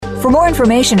For more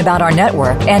information about our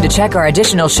network and to check our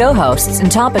additional show hosts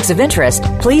and topics of interest,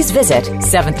 please visit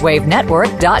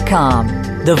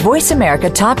seventhwavenetwork.com. The Voice America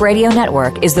Talk Radio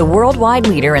Network is the worldwide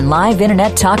leader in live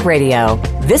Internet talk radio.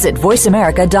 Visit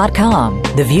voiceamerica.com.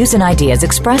 The views and ideas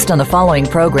expressed on the following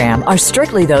program are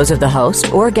strictly those of the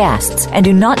host or guests and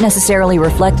do not necessarily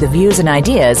reflect the views and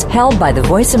ideas held by the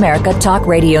Voice America Talk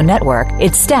Radio Network,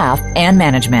 its staff, and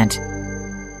management.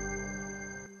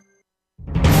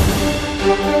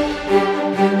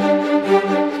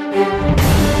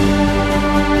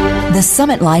 The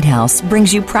Summit Lighthouse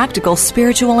brings you practical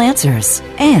spiritual answers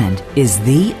and is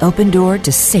the open door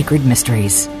to sacred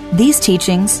mysteries. These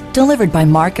teachings, delivered by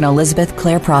Mark and Elizabeth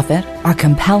Clare Prophet, are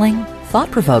compelling,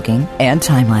 thought-provoking, and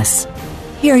timeless.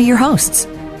 Here are your hosts,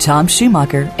 Tom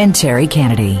Schumacher and Terry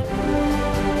Kennedy.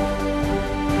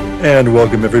 And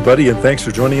welcome, everybody, and thanks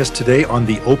for joining us today on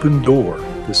The Open Door.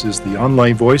 This is the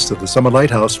online voice of the Summit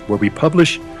Lighthouse, where we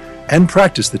publish and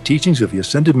practice the teachings of the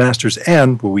Ascended Masters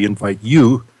and where we invite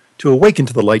you to awaken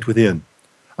to the light within.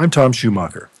 I'm Tom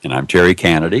Schumacher. And I'm Terry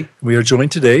Kennedy. We are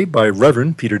joined today by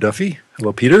Reverend Peter Duffy.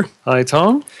 Hello, Peter. Hi,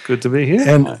 Tom. Good to be here.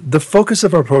 And the focus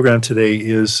of our program today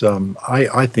is,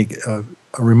 I think, a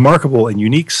remarkable and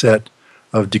unique set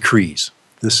of decrees.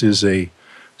 This is a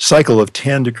cycle of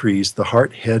 10 decrees, the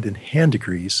heart, head, and hand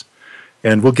decrees.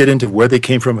 And we'll get into where they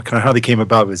came from, kind of how they came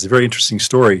about. It's a very interesting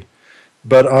story.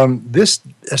 But this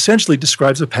essentially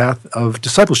describes a path of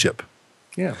discipleship.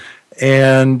 Yeah.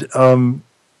 And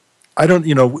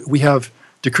we have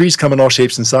decrees come in all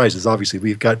shapes and sizes, obviously.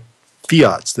 We've got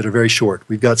fiats that are very short.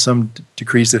 We've got some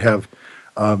decrees that have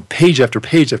page after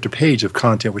page after page of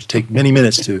content, which take many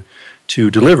minutes to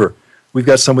deliver. We've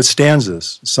got some with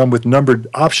stanzas, some with numbered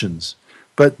options.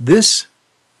 But this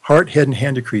heart, head, and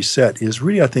hand decree set is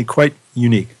really, I think, quite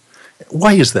unique.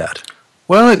 Why is that?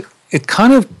 Well, it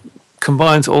kind of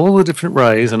combines all the different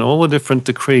rays and all the different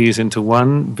decrees into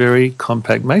one very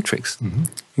compact matrix. Mm-hmm.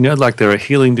 You know, like there are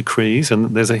healing decrees,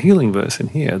 and there's a healing verse in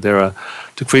here. There are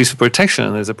decrees for protection,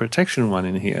 and there's a protection one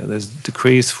in here. There's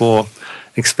decrees for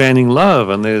expanding love,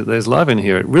 and there's love in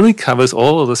here. It really covers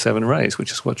all of the 7 rays,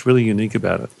 which is what's really unique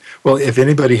about it. Well, if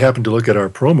anybody happened to look at our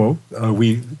promo,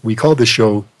 we call this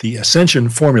show the Ascension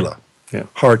Formula,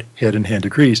 heart, head, and hand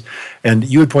decrees. And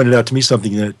you had pointed out to me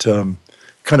something that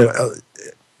kind of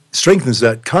strengthens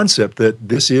that concept that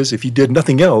this is, if you did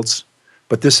nothing else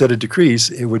but this set of decrees,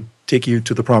 it would take you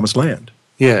to the promised land.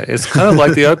 Yeah, it's kind of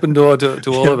like the open door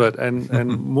to all of it. And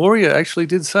Moria actually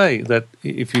did say that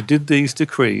if you did these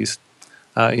decrees,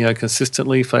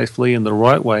 consistently, faithfully, in the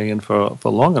right way and for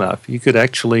long enough, you could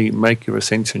actually make your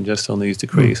ascension just on these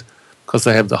decrees because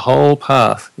they have the whole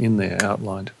path in there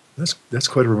outlined. That's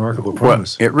quite a remarkable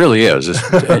promise. Well, it really is.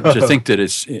 To think that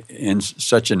it's in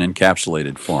such an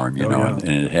encapsulated form, and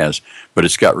it has, but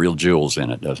it's got real jewels in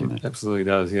it, doesn't it? It absolutely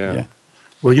does, yeah.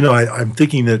 Well, I'm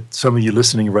thinking that some of you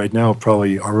listening right now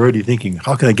probably are already thinking,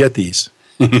 how can I get these?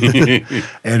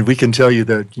 And we can tell you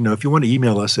that, if you want to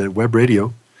email us at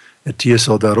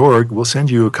webradio@tsl.org, we'll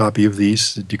send you a copy of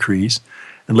these decrees.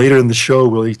 And later in the show,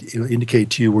 we'll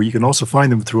indicate to you where you can also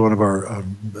find them through one of our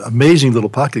amazing little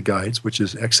pocket guides, which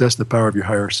is Access the Power of Your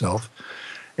Higher Self.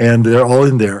 And they're all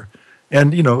in there.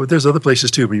 And, there's other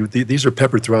places too. But these are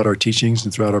peppered throughout our teachings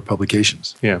and throughout our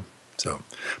publications. Yeah.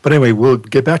 But anyway, we'll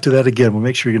get back to that again. We'll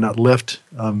make sure you're not left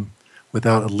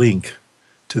without a link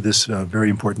to this very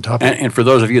important topic. And for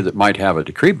those of you that might have a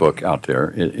decree book out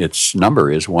there, its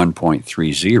number is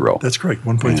 1.30. That's correct,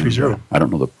 1.30. I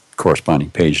don't know the corresponding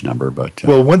page number, but...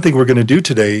 Well, one thing we're going to do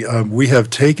today, we have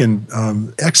taken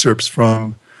excerpts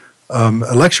from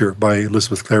a lecture by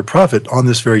Elizabeth Clare Prophet on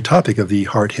this very topic of the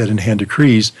heart, head, and hand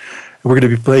decrees. And we're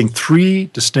going to be playing 3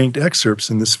 distinct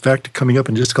excerpts. And this fact, coming up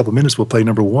in just a couple of minutes, we'll play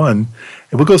number 1.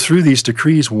 And we'll go through these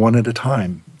decrees one at a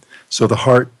time. So the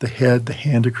heart, the head, the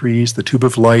hand decrees, the tube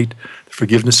of light, the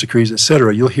forgiveness decrees,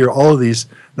 etc. You'll hear all of these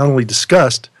not only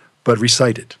discussed, but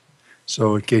recited.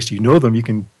 So in case you know them, you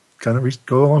can kind of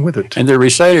go along with it. And they're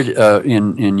recited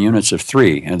in units of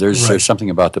 3. And there's something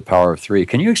about the power of 3.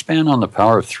 Can you expand on the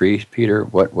power of 3, Peter?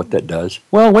 What that does?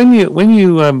 Well, when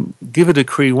you give a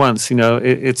decree once,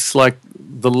 it's like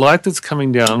the light that's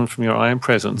coming down from your I Am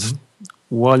Presence.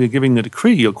 Mm-hmm. While you're giving the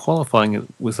decree, you're qualifying it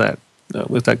with that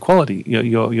quality.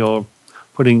 You're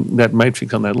putting that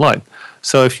matrix on that light.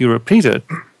 So if you repeat it,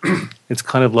 it's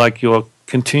kind of like you're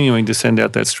continuing to send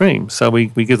out that stream. So we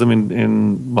give them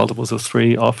in multiples of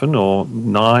 3 often, or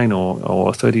 9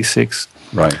 or 36.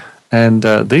 Right. And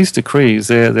these decrees,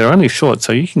 they're only short,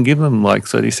 so you can give them like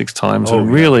 36 times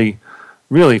and really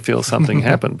feel something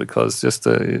happen, because just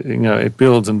it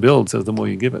builds and builds as the more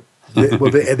you give it.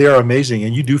 They are amazing,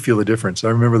 and you do feel the difference. I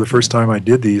remember the first time I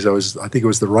did these, I think it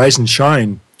was the Rise and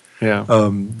Shine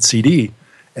CD,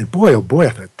 and boy, oh boy, I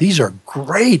thought, these are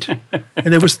great.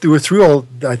 And they were through all,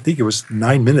 I think it was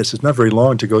 9 minutes. It's not very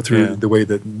long to go through the way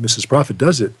that Mrs. Prophet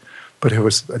does it. But it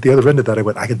was at the other end of that, I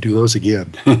went, I can do those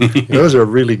again. Those are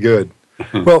really good.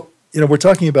 Well, we're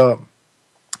talking about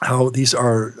how these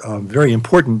are very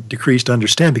important decrees to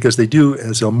understand, because they do,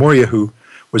 as El Morya, who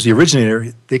was the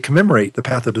originator, they commemorate the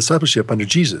path of discipleship under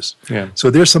Jesus. Yeah. So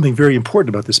there's something very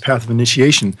important about this path of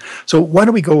initiation. So why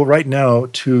don't we go right now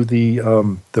to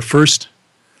the first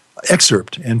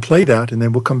excerpt and play that, and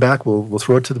then we'll come back. We'll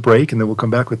throw it to the break, and then we'll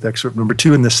come back with excerpt number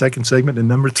 2 in the second segment and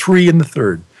number 3 in the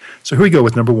third. So here we go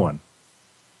with number 1.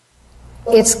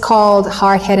 It's called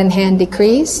Heart, Head, and Hand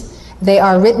Decrees. They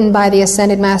are written by the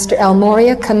Ascended Master El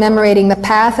Morya, commemorating the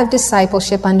path of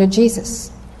discipleship under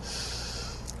Jesus.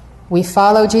 We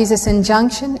follow Jesus'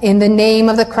 injunction. In the name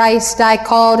of the Christ, I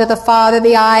call to the Father,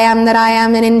 the I am that I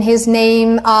am, and in his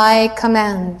name I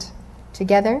command.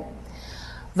 Together.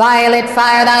 Violet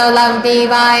fire, thou love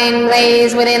divine,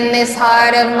 blaze within this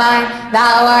heart of mine.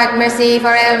 Thou art mercy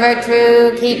forever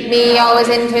true, keep me always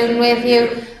in tune with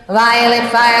you. Violet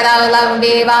fire, thou love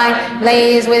divine,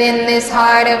 blaze within this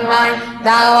heart of mine.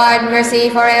 Thou art mercy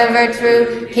forever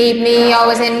true, keep me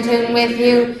always in tune with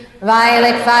you.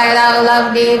 Violet fire, thou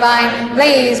love divine,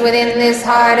 blaze within this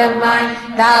heart of mine.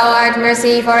 Thou art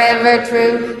mercy forever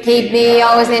true, keep me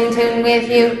always in tune with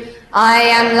you. I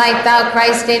am like thou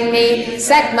Christ in me,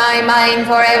 set my mind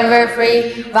forever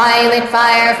free. Violet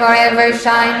fire forever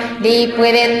shine, deep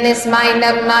within this mind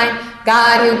of mine.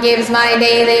 God who gives my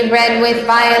daily bread, with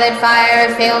violet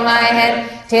fire fill my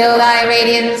head, till thy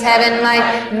radiance heaven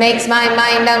light makes my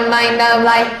mind a mind of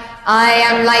light. I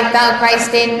am like thou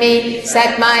Christ in me,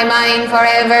 set my mind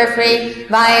forever free.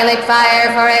 Violet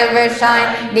fire forever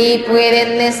shine, deep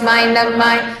within this mind of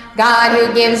mine. God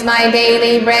who gives my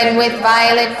daily bread, with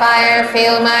violet fire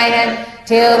fill my head,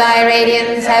 till thy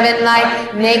radiance heaven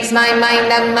light makes my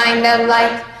mind a mind of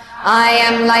light. I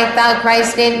am like thou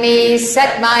Christ in me,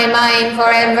 set my mind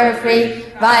forever free.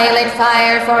 Violet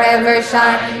fire forever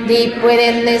shine, deep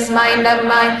within this mind of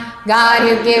mine. God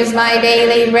who gives my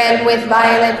daily bread, with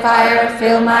violet fire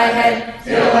fill my head,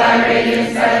 till thy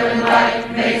radiance heaven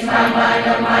light makes my mind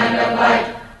a mind of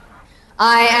light.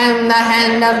 I am the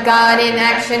hand of God in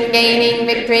action, gaining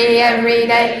victory every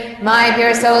day. My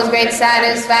pure soul's great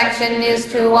satisfaction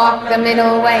is to walk the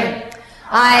middle way.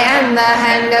 I am the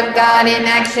hand of God in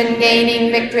action,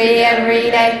 gaining victory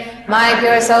every day. My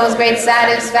pure soul's great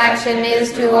satisfaction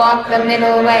is to walk the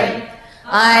middle way.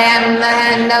 I am the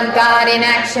hand of God in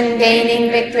action,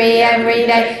 gaining victory every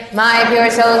day. My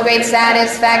pure soul's great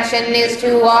satisfaction is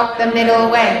to walk the middle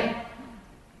way.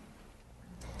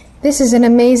 This is an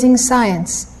amazing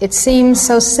science. It seems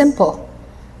so simple,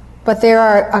 but there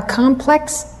are a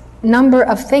complex number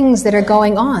of things that are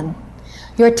going on.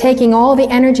 You're taking all the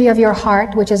energy of your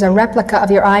heart, which is a replica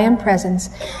of your I am presence,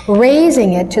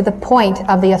 raising it to the point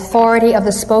of the authority of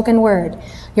the spoken word.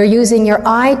 You're using your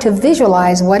eye to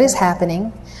visualize what is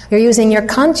happening. You're using your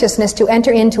consciousness to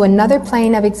enter into another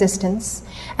plane of existence.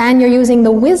 And you're using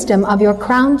the wisdom of your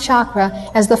crown chakra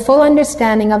as the full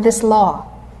understanding of this law.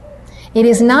 It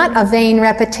is not a vain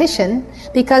repetition,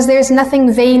 because there's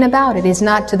nothing vain about it. It's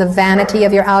not to the vanity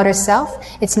of your outer self.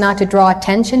 It's not to draw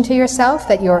attention to yourself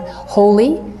that you're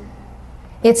holy.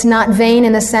 It's not vain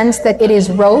in the sense that it is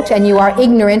rote and you are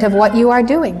ignorant of what you are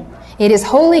doing. It is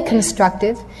wholly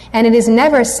constructive, and it is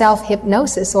never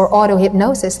self-hypnosis or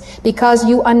auto-hypnosis, because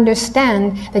you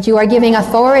understand that you are giving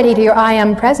authority to your I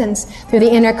am presence through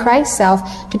the inner Christ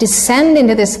self to descend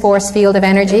into this force field of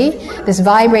energy, this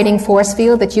vibrating force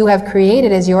field that you have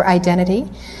created as your identity,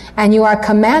 and you are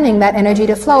commanding that energy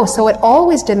to flow. So it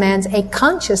always demands a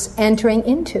conscious entering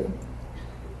into.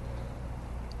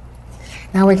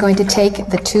 Now we're going to take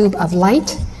the tube of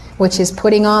light, which is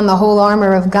putting on the whole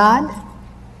armor of God.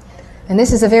 And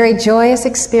this is a very joyous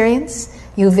experience.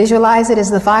 You visualize it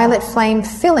as the violet flame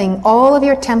filling all of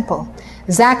your temple.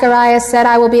 Zacharias said,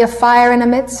 I will be a fire in the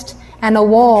midst and a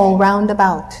wall round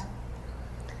about.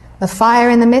 The fire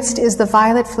in the midst is the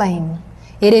violet flame.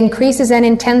 It increases and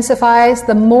intensifies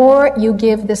the more you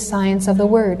give the science of the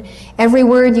word. Every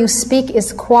word you speak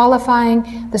is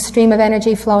qualifying the stream of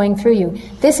energy flowing through you.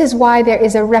 This is why there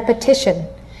is a repetition,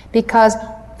 because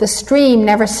the stream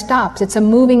never stops. It's a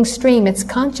moving stream. It's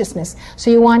consciousness. So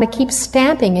you want to keep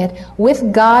stamping it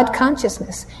with God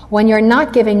consciousness. When you're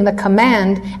not giving the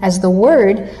command as the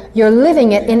word, you're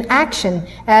living it in action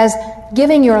as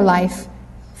giving your life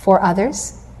for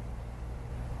others,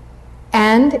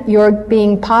 And you're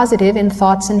being positive in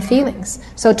thoughts and feelings.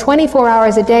 So 24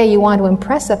 hours a day, you want to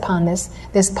impress upon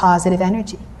this positive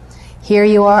energy. Here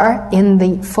you are in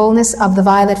the fullness of the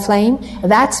violet flame.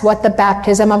 That's what the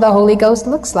baptism of the Holy Ghost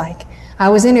looks like. I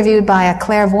was interviewed by a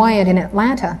clairvoyant in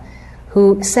Atlanta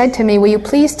who said to me, will you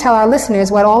please tell our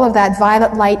listeners what all of that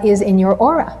violet light is in your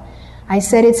aura? I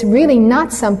said, it's really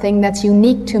not something that's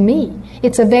unique to me.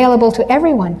 It's available to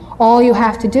everyone. All you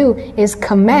have to do is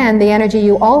command the energy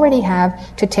you already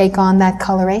have to take on that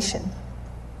coloration.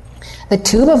 The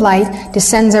tube of light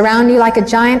descends around you like a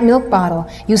giant milk bottle.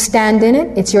 You stand in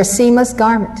it, it's your seamless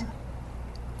garment.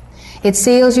 It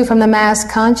seals you from the mass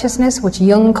consciousness, which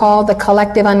Jung called the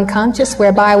collective unconscious,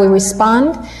 whereby we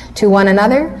respond to one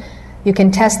another. You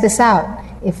can test this out.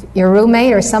 If your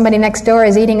roommate or somebody next door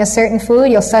is eating a certain food,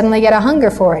 you'll suddenly get a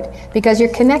hunger for it because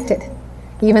you're connected,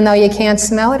 even though you can't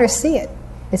smell it or see it.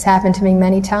 It's happened to me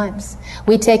many times.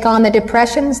 We take on the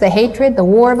depressions, the hatred, the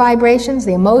war vibrations,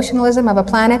 the emotionalism of a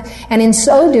planet, and in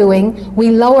so doing,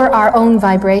 we lower our own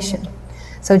vibration.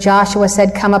 So Joshua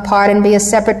said, come apart and be a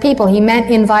separate people. He meant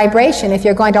in vibration. If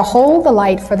you're going to hold the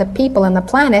light for the people and the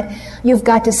planet, you've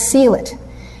got to seal it.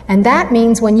 And that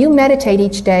means when you meditate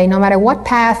each day, no matter what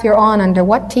path you're on, under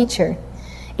what teacher,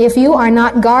 if you are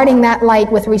not guarding that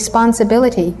light with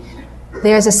responsibility,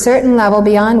 there's a certain level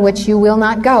beyond which you will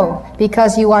not go,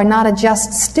 because you are not a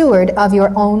just steward of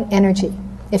your own energy.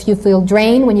 If you feel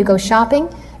drained when you go shopping,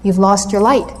 you've lost your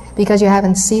light because you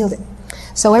haven't sealed it.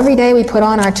 So every day we put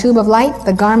on our tube of light,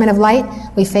 the garment of light.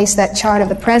 We face that chart of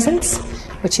the presence,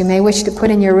 which you may wish to put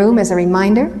in your room as a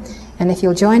reminder. And if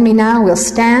you'll join me now, we'll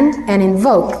stand and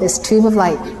invoke this tube of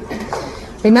light.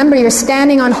 Remember, you're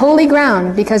standing on holy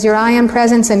ground because your I am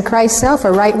presence and Christ's self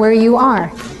are right where you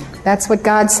are. That's what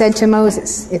God said to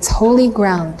Moses. It's holy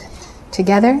ground.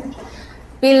 Together.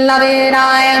 Beloved,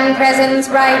 I am presence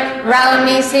bright. Round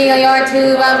me seal your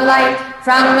tube of light.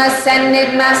 From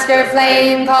ascended master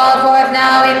flame, call forth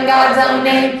now in God's own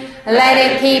name. Let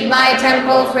it keep my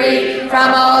temple free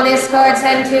from all discord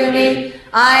sent to me.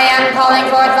 I am calling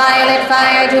forth violet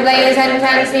fire to blaze and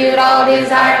transmute all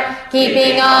desire,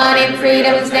 keeping on in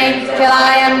freedom's name till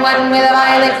I am one with a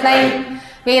violet flame.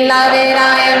 Beloved,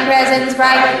 I am presence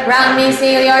bright, round me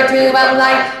seal your tube of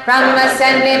light. From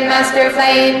ascended master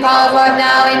flame, call forth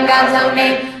now in God's own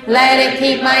name. Let it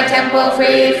keep my temple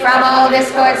free from all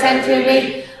discord sent to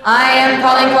me. I am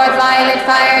calling forth violet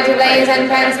fire to blaze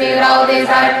and transmute all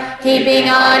desire,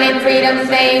 keeping on in freedom's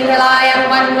name till I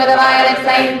am one with a violet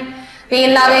flame.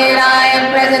 Beloved, I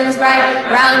am presence bright,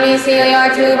 round me seal your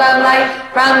tube of light.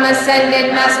 From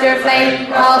ascended master flame,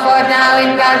 call forth now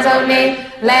in God's own name.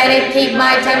 Let it keep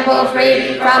my temple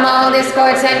free from all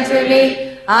discord sent to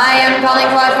me. I am calling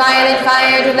forth violet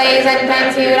fire to blaze and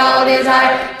transmute all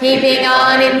desire, keeping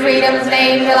on in freedom's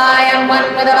name till I am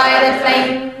one with a violet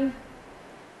flame.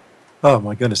 Oh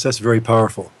my goodness, that's very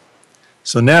powerful.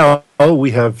 So now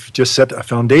we have just set a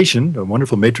foundation, a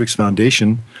wonderful matrix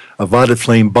foundation, a violet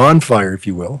flame bonfire, if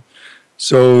you will.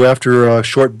 So after a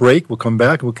short break, we'll come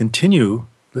back and we'll continue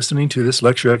listening to this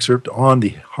lecture excerpt on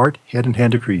the heart, head, and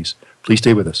hand decrees. Please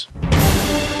stay with us.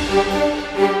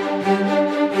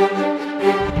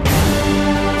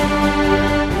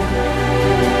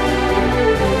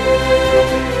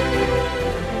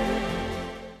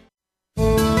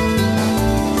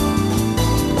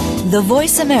 The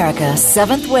Voice America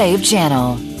 7th Wave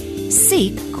Channel.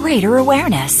 Seek greater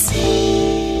awareness.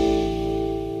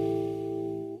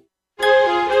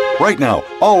 Right now,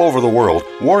 all over the world,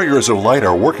 warriors of light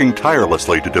are working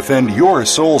tirelessly to defend your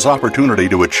soul's opportunity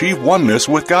to achieve oneness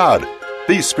with God.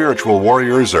 These spiritual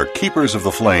warriors are keepers of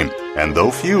the flame, and though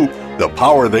few, the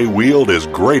power they wield is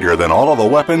greater than all of the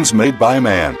weapons made by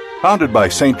man. Founded by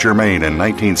Saint Germain in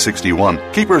 1961,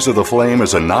 Keepers of the Flame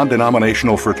is a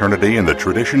non-denominational fraternity in the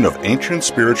tradition of ancient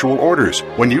spiritual orders.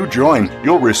 When you join,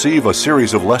 you'll receive a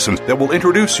series of lessons that will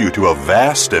introduce you to a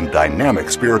vast and dynamic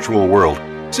spiritual world.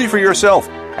 See for yourself.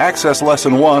 Access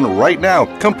Lesson 1 right now,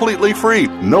 completely free,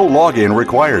 no login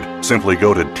required. Simply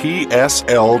go to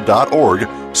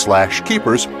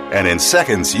tsl.org/keepers, and in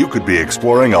seconds you could be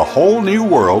exploring a whole new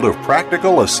world of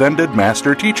practical Ascended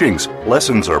Master teachings.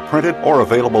 Lessons are printed or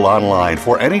available online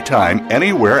for anytime,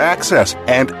 anywhere access,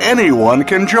 and anyone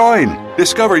can join.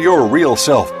 Discover your real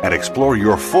self and explore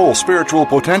your full spiritual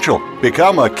potential.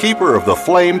 Become a keeper of the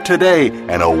flame today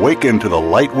and awaken to the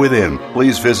light within.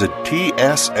 Please visit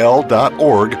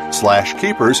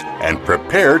tsl.org/keepers and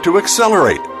prepare to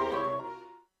accelerate.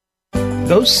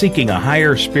 Those seeking a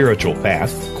higher spiritual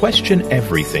path question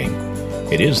everything.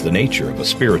 It is the nature of a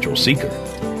spiritual seeker.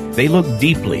 They look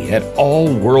deeply at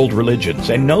all world religions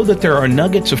and know that there are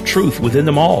nuggets of truth within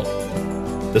them all.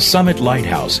 The Summit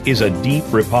Lighthouse is a deep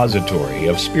repository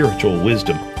of spiritual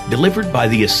wisdom delivered by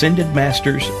the Ascended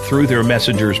Masters through their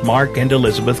messengers Mark and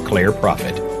Elizabeth Clare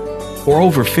Prophet. For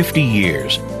over 50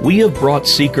 years, we have brought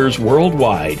seekers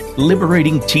worldwide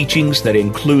liberating teachings that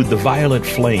include the violet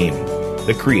flame,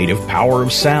 the creative power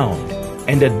of sound,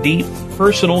 and a deep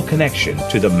personal connection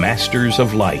to the Masters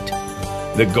of Light.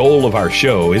 The goal of our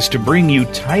show is to bring you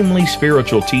timely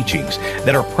spiritual teachings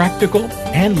that are practical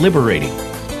and liberating.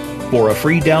 For a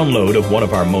free download of one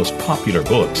of our most popular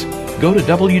books, go to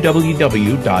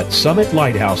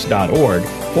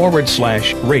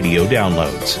www.summitlighthouse.org/radio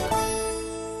downloads.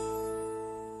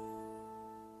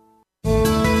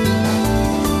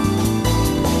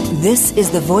 This is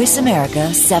the Voice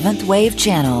America 7th Wave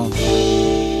Channel.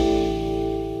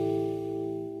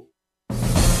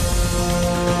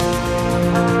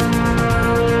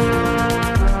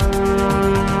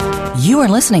 You are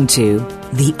listening to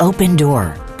The Open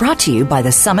Door, brought to you by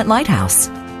the Summit Lighthouse.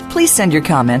 Please send your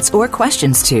comments or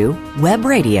questions to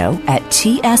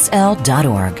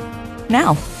webradio@tsl.org.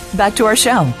 Now, back to our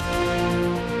show.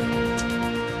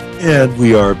 And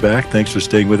we are back. Thanks for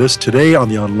staying with us. Today on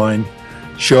the online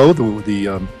show, the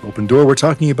Open Door, we're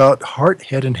talking about heart,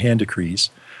 head, and hand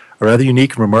decrees, a rather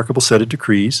unique and remarkable set of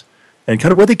decrees, and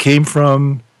kind of where they came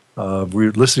from.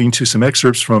 We're listening to some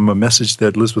excerpts from a message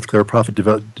that Elizabeth Clare Prophet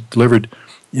delivered,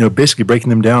 basically breaking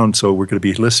them down. So we're going to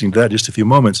be listening to that in just a few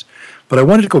moments. But I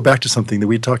wanted to go back to something that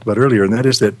we talked about earlier, and that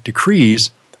is that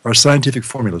decrees are scientific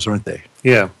formulas, aren't they?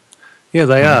 Yeah,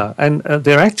 they are. And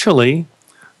they're actually,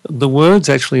 the words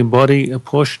actually embody a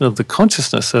portion of the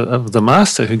consciousness of the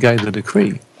master who gave the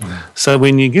decree. So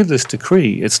when you give this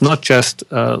decree, it's not just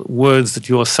words that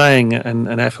you're saying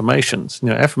and affirmations.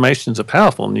 Affirmations are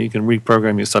powerful, and you can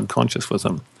reprogram your subconscious with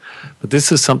them. But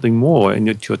this is something more, and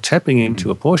you're tapping into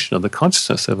a portion of the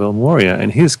consciousness of El Moria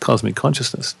and his cosmic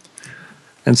consciousness.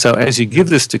 And so as you give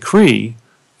this decree,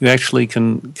 you actually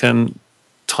can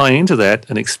tie into that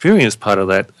and experience part of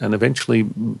that and eventually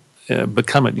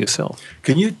become it yourself.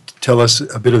 Can you tell us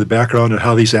a bit of the background of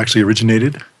how these actually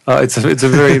originated? It's a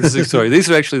very interesting story. These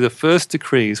are actually the first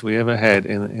decrees we ever had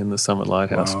in the Summit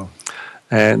Lighthouse. Wow.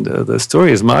 And the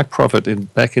story is Mark Prophet,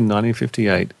 back in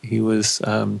 1958, he was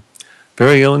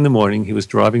very ill in the morning. He was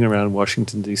driving around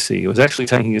Washington, D.C. He was actually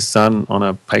taking his son on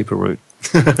a paper route.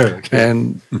 Okay.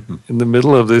 And in the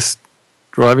middle of this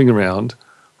driving around,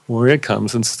 Moria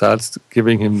comes and starts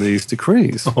giving him these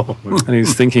decrees. And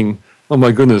he's thinking, oh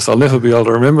my goodness, I'll never be able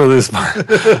to remember this.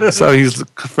 So he's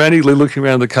frantically looking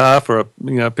around the car for a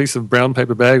piece of brown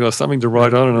paper bag or something to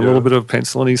write on and a little bit of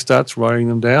pencil, and he starts writing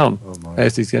them down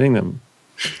as he's getting them.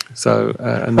 So,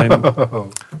 and then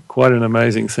quite an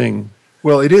amazing thing.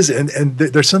 Well, it is, and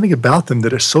there's something about them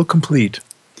that is so complete.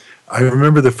 I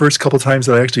remember the first couple times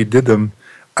that I actually did them,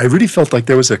 I really felt like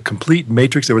there was a complete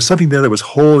matrix. There was something there that was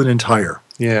whole and entire.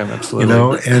 Yeah,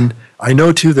 absolutely. And I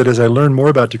know, too, that as I learn more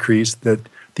about decrees, that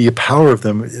the power of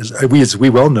them is, as we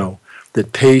well know,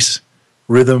 that pace,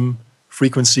 rhythm,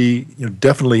 frequency,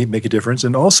 definitely make a difference.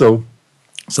 And also,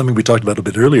 something we talked about a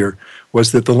bit earlier,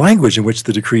 was that the language in which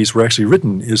the decrees were actually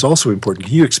written is also important.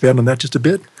 Can you expand on that just a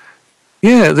bit?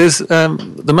 Yeah, there's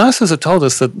the masters have told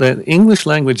us that the English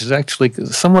language is actually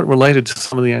somewhat related to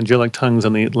some of the angelic tongues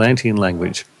and the Atlantean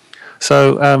language.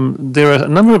 So there are a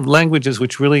number of languages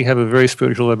which really have a very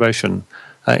spiritual vibration.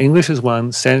 English is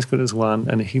one, Sanskrit is one,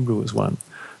 and Hebrew is one.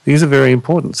 These are very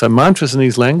important. So mantras in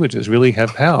these languages really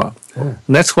have power, and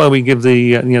that's why we give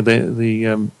the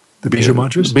Bija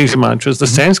mantras, the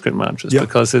Sanskrit mantras,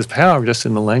 because there's power just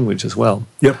in the language as well.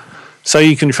 Yep. So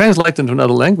you can translate them to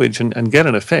another language and get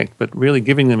an effect, but really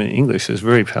giving them in English is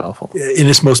very powerful. In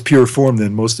its most pure form,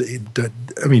 then,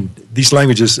 these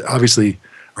languages obviously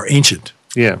are ancient.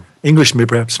 Yeah. English may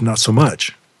perhaps not so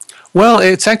much. Well,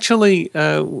 it's actually,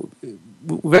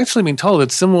 we've actually been told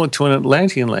it's similar to an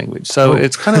Atlantean language. So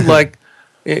it's kind of like,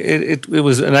 it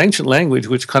was an ancient language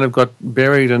which kind of got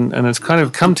buried and it's kind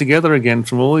of come together again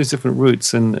from all these different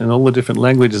roots and all the different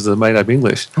languages that made up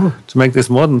English to make this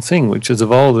modern thing which has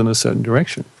evolved in a certain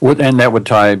direction. And that would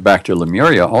tie back to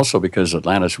Lemuria also, because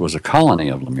Atlantis was a colony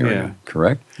of Lemuria,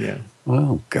 correct? Yeah.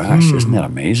 Oh, gosh, isn't that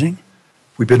amazing?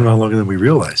 We've been around longer than we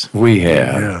realize. We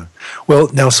have. Yeah.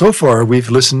 Well, now so far we've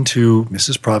listened to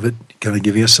Mrs. Prophet kind of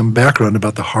giving us some background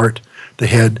about the heart, the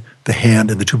head, the hand,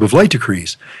 and the tube of light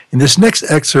decrees. In this next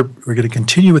excerpt, we're going to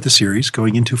continue with the series,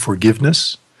 going into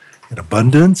forgiveness and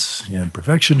abundance and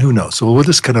perfection. Who knows? So we'll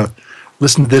just kind of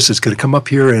listen to this. It's going to come up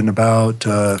here in about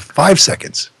 5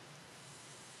 seconds.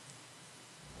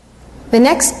 The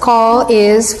next call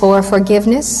is for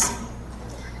forgiveness.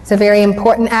 It's a very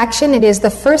important action. It is the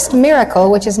first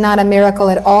miracle, which is not a miracle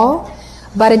at all,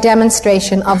 but a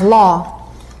demonstration of law.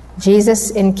 Jesus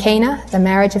in Cana, the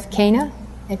marriage of Cana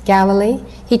at Galilee,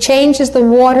 he changes the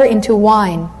water into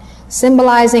wine,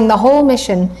 symbolizing the whole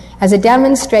mission as a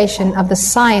demonstration of the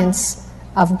science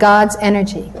of God's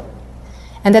energy.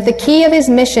 And that the key of his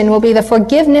mission will be the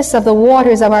forgiveness of the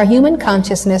waters of our human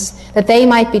consciousness, that they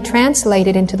might be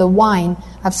translated into the wine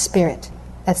of spirit.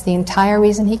 That's the entire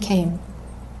reason he came.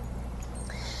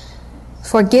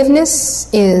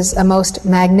 Forgiveness is a most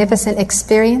magnificent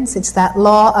experience. It's that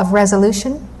law of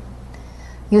resolution.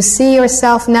 You see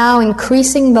yourself now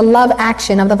increasing the love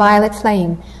action of the violet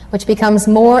flame, which becomes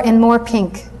more and more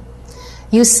pink.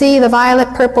 You see the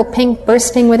violet, purple, pink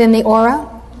bursting within the aura,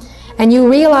 and you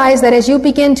realize that as you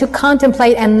begin to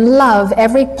contemplate and love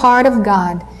every part of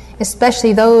God,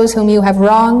 especially those whom you have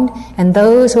wronged and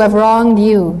those who have wronged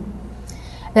you,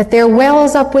 that there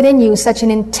wells up within you such an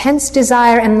intense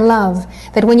desire and love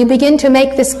that when you begin to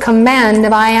make this command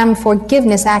of I am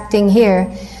forgiveness acting here,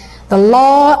 the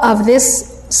law of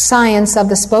this science of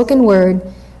the spoken word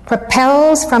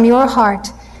propels from your heart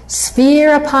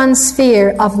sphere upon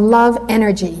sphere of love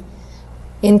energy,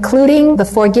 including the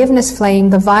forgiveness flame,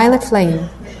 the violet flame.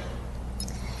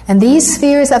 And these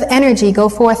spheres of energy go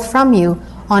forth from you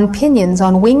on pinions,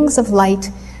 on wings of light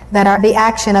that are the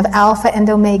action of Alpha and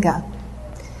Omega.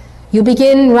 You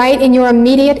begin right in your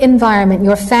immediate environment,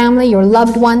 your family, your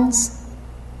loved ones,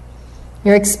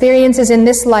 your experiences in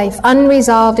this life,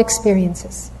 unresolved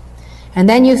experiences. And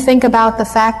then you think about the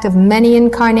fact of many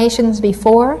incarnations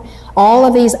before, all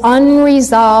of these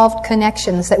unresolved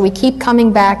connections that we keep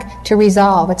coming back to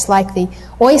resolve. It's like the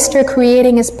oyster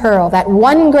creating his pearl. That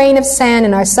one grain of sand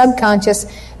in our subconscious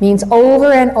means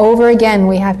over and over again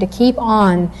we have to keep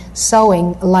on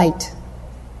sowing light.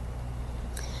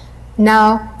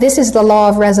 Now, this is the law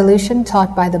of resolution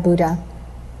taught by the Buddha.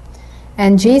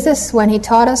 And Jesus, when he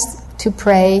taught us to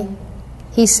pray,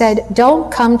 he said,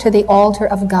 don't come to the altar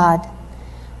of God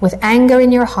with anger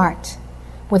in your heart,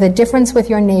 with a difference with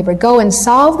your neighbor. Go and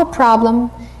solve the problem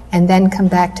and then come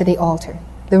back to the altar.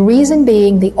 The reason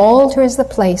being, the altar is the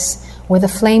place where the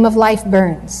flame of life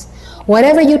burns.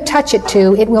 Whatever you touch it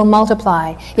to, it will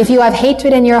multiply. If you have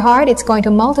hatred in your heart, it's going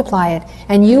to multiply it,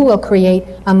 and you will create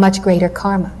a much greater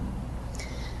karma.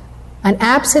 An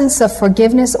absence of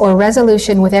forgiveness or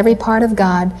resolution with every part of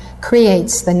God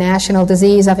creates the national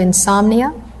disease of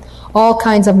insomnia, all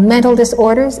kinds of mental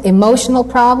disorders, emotional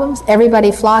problems,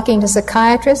 everybody flocking to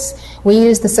psychiatrists. We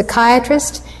use the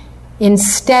psychiatrist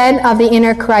instead of the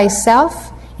inner Christ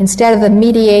self, instead of the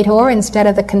mediator, instead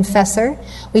of the confessor.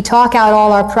 We talk out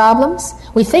all our problems.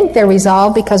 We think they're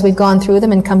resolved because we've gone through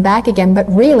them and come back again, but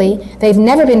really they've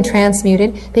never been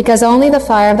transmuted because only the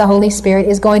fire of the Holy Spirit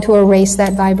is going to erase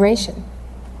that vibration.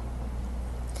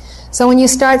 So when you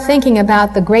start thinking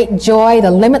about the great joy,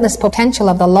 the limitless potential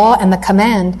of the law and the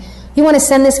command, you want to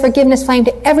send this forgiveness flame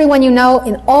to everyone you know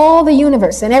in all the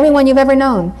universe and everyone you've ever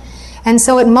known. And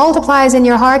so it multiplies in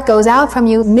your heart, goes out from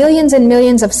you, millions and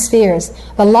millions of spheres.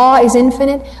 The law is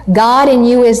infinite. God in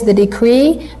you is the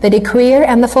decree, the decreer,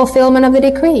 and the fulfillment of the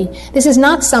decree. This is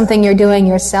not something you're doing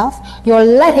yourself. You're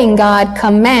letting God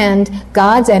command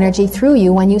God's energy through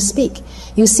you when you speak.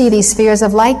 You see these spheres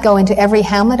of light go into every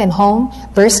hamlet and home,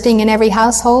 bursting in every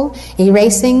household,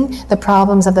 erasing the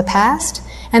problems of the past.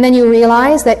 And then you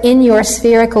realize that in your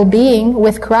spherical being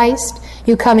with Christ,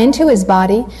 you come into his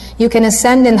body, you can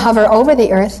ascend and hover over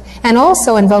the earth, and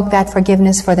also invoke that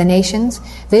forgiveness for the nations,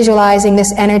 visualizing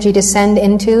this energy descend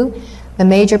into the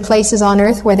major places on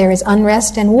earth where there is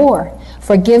unrest and war.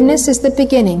 Forgiveness is the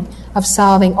beginning of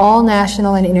solving all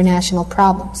national and international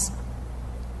problems.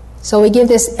 So we give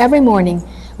this every morning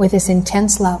with this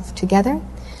intense love. Together.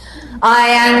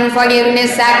 I am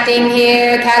forgiveness acting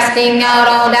here, casting out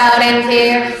all doubt and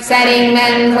fear, setting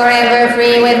men forever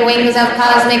free with wings of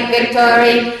cosmic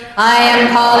victory. I am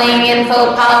calling in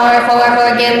full power for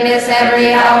forgiveness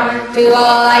every hour, to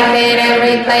all life in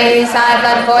every place I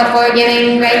flood forth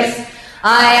forgiving grace.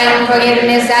 I am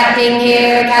forgiveness acting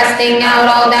here, casting out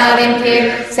all doubt and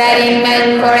fear, setting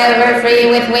men forever free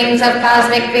with wings of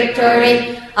cosmic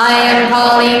victory. I am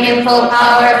calling in full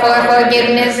power for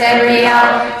forgiveness every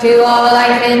hour, to all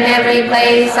life in every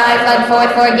place I flood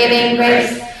forth forgiving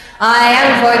grace. I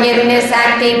am forgiveness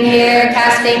acting here,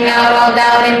 casting out all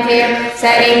doubt and fear,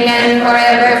 setting men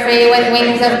forever free with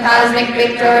wings of cosmic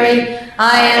victory.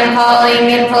 I am calling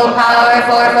in full power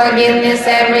for forgiveness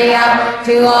every hour,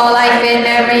 to all life in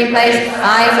every place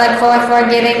I flood forth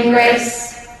forgiving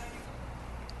grace.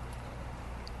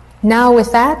 Now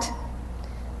with that,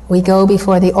 we go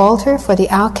before the altar for the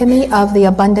alchemy of the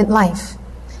abundant life.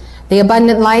 The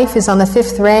abundant life is on the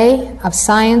fifth ray of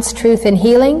science, truth, and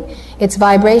healing. Its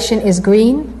vibration is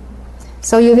green.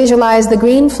 So you visualize the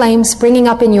green flame springing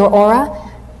up in your aura,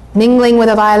 mingling with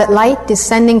a violet light,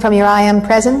 descending from your I Am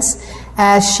Presence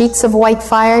as sheets of white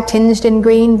fire tinged in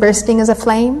green, bursting as a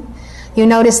flame. You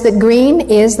notice that green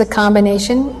is the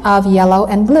combination of yellow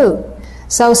and blue.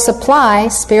 So supply,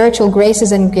 spiritual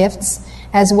graces and gifts,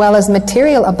 as well as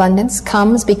material abundance,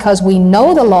 comes because we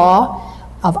know the law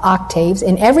of octaves.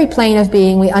 In every plane of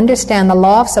being, we understand the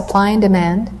law of supply and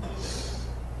demand,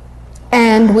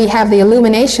 and we have the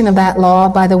illumination of that law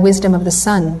by the wisdom of the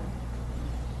sun.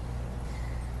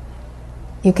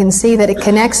 You can see that it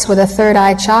connects with the third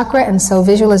eye chakra, and so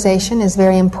visualization is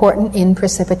very important in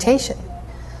precipitation.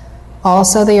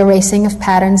 Also, the erasing of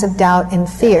patterns of doubt and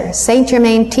fear. Saint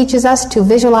Germain teaches us to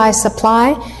visualize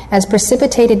supply as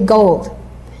precipitated gold.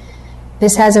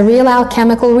 This has a real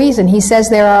alchemical reason. He says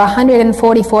there are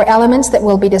 144 elements that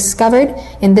will be discovered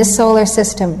in this solar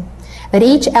system. That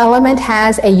each element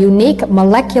has a unique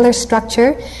molecular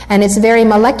structure, and its very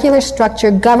molecular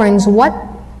structure governs what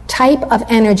type of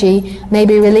energy may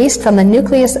be released from the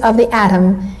nucleus of the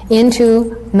atom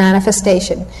into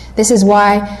manifestation. This is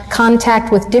why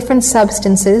contact with different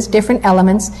substances, different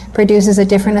elements, produces a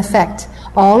different effect.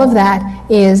 All of that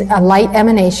is a light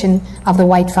emanation of the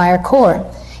white fire core.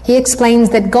 He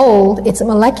explains that gold, its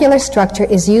molecular structure,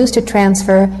 is used to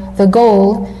transfer the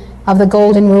gold of the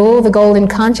golden rule, the golden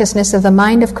consciousness of the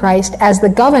mind of Christ as the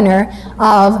governor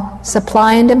of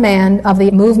supply and demand of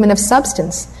the movement of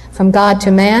substance from God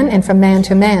to man and from man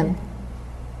to man.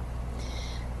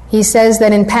 He says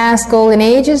that in past golden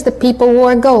ages the people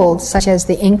wore gold, such as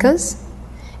the Incas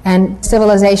and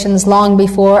civilizations long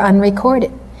before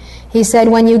unrecorded. He said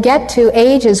when you get to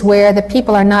ages where the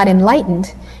people are not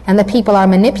enlightened and the people are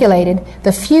manipulated,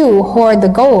 the few hoard the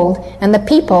gold and the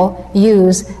people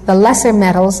use the lesser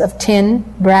metals of tin,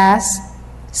 brass,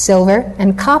 silver,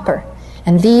 and copper.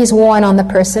 And these worn on the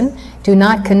person do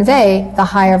not convey the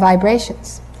higher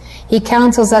vibrations. He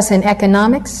counsels us in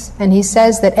economics, and he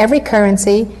says that every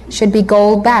currency should be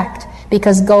gold-backed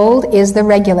because gold is the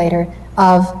regulator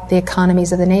of the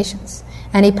economies of the nations.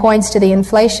 And he points to the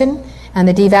inflation and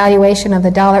the devaluation of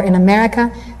the dollar in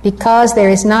America because there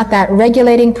is not that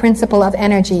regulating principle of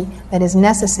energy that is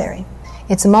necessary.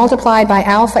 It's multiplied by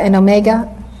alpha and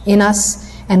omega in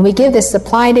us, and we give this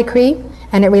supply decree,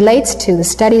 and it relates to the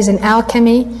studies in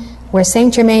alchemy, where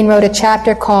Saint Germain wrote a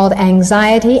chapter called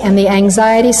Anxiety and the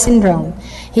Anxiety Syndrome.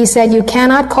 He said you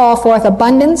cannot call forth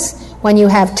abundance when you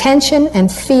have tension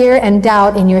and fear and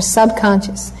doubt in your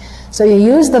subconscious. So you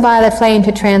use the violet flame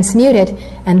to transmute it,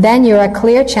 and then you're a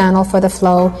clear channel for the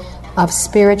flow of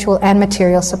spiritual and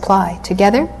material supply.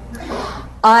 Together?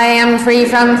 I am free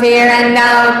from fear and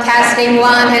doubt, casting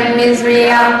want and misery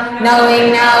out,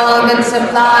 knowing now all good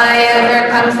supply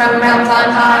ever comes from realms on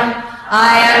high.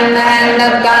 I am the hand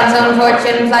of God's own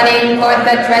fortune, flooding forth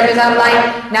the treasures of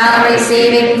light, now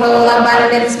receiving full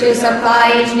abundance to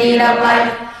supply each need of life.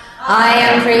 I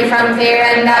am free from fear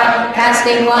and doubt,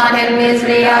 casting want and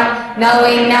misery out,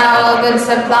 knowing now all good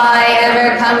supply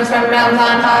ever comes from realms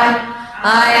on high.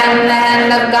 I am the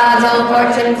hand of God's own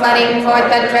fortune, flooding forth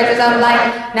the treasures of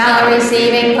light, now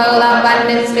receiving full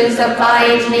abundance to supply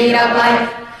each need of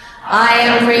life. I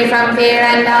am free from fear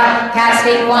and doubt,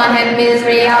 casting want and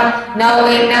misery out,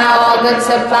 knowing now all good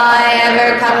supply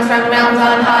ever comes from realms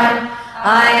on high.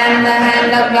 I am the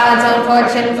hand of God's own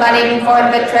fortune, flooding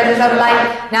forth the treasures of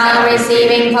light, now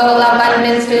receiving full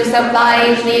abundance to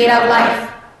supply each need of life.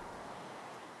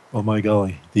 Oh my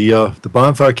golly, the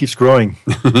bonfire keeps growing.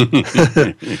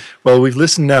 Well, we've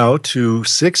listened now to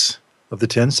 6 of the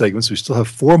 10 segments. We still have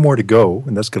 4 more to go,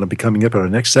 and that's going to be coming up in our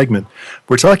next segment.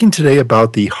 We're talking today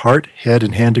about the heart, head,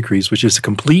 and hand decrees, which is a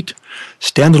complete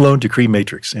standalone decree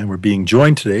matrix. And we're being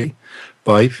joined today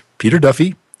by Peter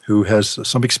Duffy, who has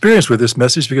some experience with this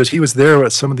message because he was there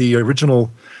at some of the original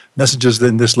messages that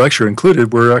in this lecture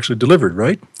included were actually delivered,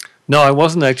 right? No, I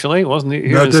wasn't actually. I wasn't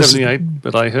here in 78,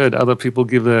 but I heard other people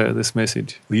give this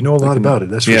message. Well, you know a lot about it,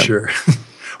 that's for sure.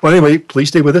 Well, anyway, please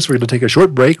stay with us. We're going to take a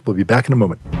short break. We'll be back in a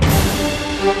moment.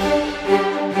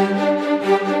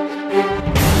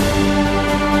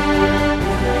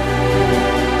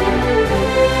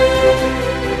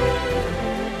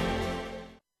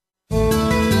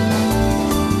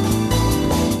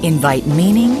 Invite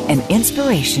meaning and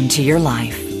inspiration to your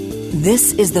life.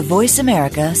 This is the Voice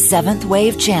America 7th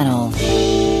Wave Channel.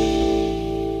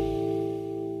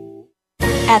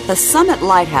 At the Summit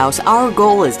Lighthouse, our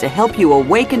goal is to help you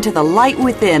awaken to the light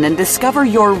within and discover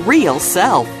your real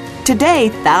self. Today,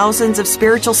 thousands of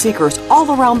spiritual seekers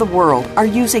all around the world are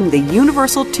using the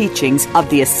universal teachings of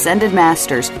the Ascended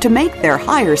Masters to make their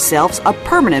higher selves a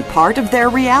permanent part of their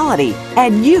reality.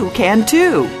 And you can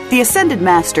too. The Ascended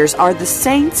Masters are the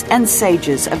saints and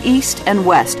sages of East and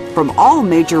West from all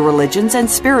major religions and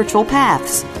spiritual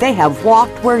paths. They have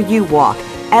walked where you walk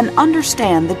and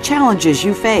understand the challenges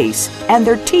you face, and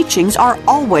their teachings are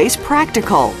always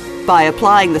practical. By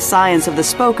applying the science of the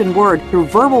spoken word through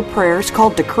verbal prayers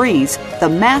called decrees, the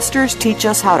Masters teach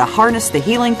us how to harness the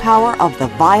healing power of the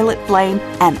violet flame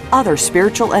and other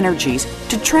spiritual energies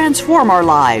to transform our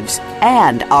lives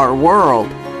and our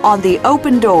world. On The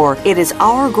Open Door, it is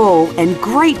our goal and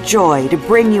great joy to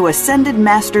bring you Ascended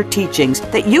Master teachings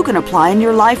that you can apply in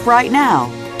your life right now.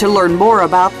 To learn more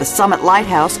about the Summit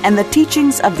Lighthouse and the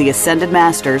teachings of the Ascended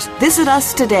Masters, visit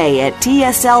us today at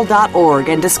tsl.org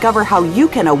and discover how you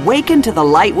can awaken to the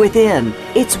light within.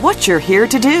 It's what you're here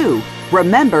to do.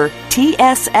 Remember,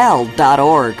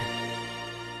 tsl.org.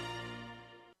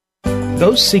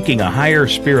 Those seeking a higher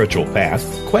spiritual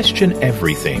path question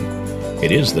everything.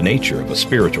 It is the nature of a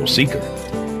spiritual seeker.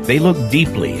 They look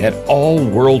deeply at all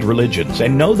world religions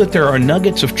and know that there are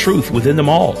nuggets of truth within them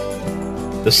all.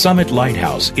 The Summit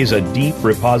Lighthouse is a deep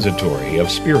repository of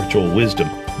spiritual wisdom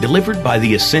delivered by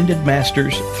the Ascended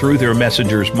Masters through their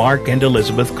messengers Mark and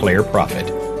Elizabeth Clare Prophet.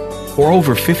 For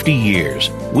over 50 years,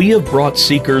 we have brought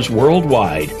seekers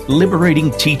worldwide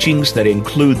liberating teachings that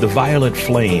include the violet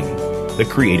flame, the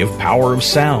creative power of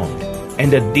sound,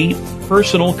 and a deep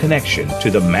personal connection to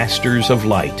the Masters of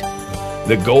Light.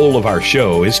 The goal of our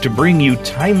show is to bring you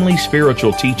timely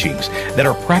spiritual teachings that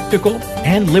are practical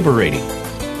and liberating.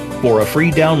 For a free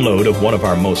download of one of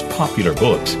our most popular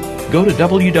books, go to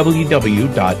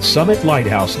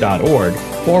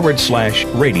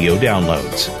www.summitlighthouse.org/radio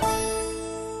downloads.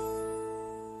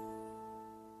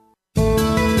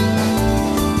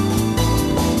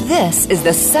 This is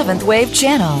the Seventh Wave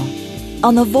Channel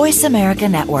on the Voice America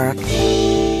Network.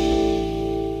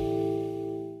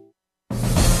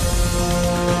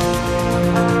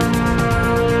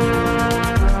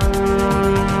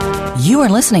 You are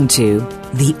listening to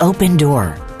The Open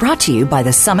Door, brought to you by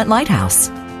the Summit Lighthouse.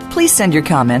 Please send your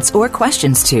comments or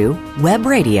questions to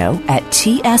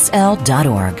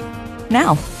webradio@tsl.org.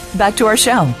 Now, back to our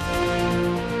show.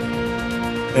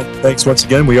 And thanks once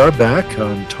again. We are back.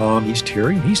 I'm Tom, he's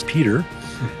Terry, and he's Peter.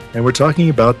 And we're talking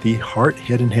about the heart,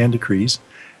 head, and hand decrees.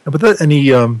 And without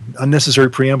any unnecessary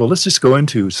preamble, let's just go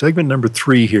into segment number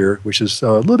 3 here, which is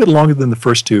a little bit longer than the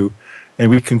first two. And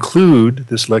we conclude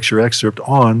this lecture excerpt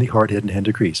on the heart, head, and hand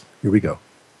decrees. Here we go.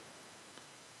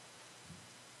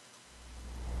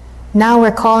 Now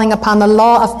we're calling upon the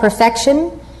law of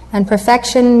perfection, and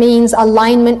perfection means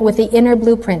alignment with the inner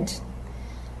blueprint.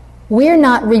 We're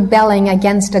not rebelling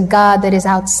against a God that is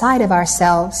outside of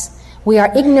ourselves. We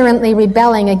are ignorantly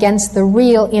rebelling against the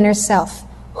real inner self.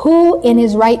 Who in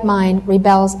his right mind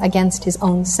rebels against his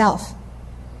own self?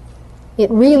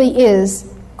 It really is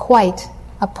quite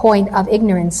a point of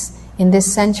ignorance in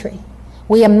this century.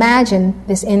 We imagine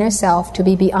this inner self to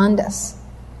be beyond us.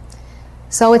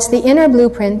 So it's the inner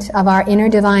blueprint of our inner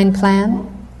divine plan.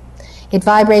 It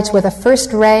vibrates with a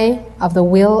first ray of the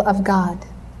will of God.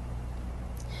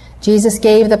 Jesus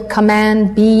gave the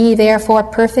command, "Be ye therefore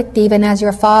perfect, even as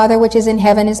your Father which is in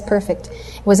heaven is perfect."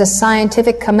 It was a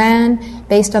scientific command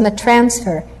based on the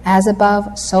transfer, as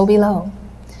above, so below.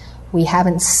 We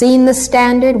haven't seen the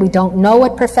standard. We don't know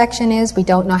what perfection is. We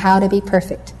don't know how to be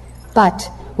perfect. But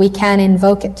we can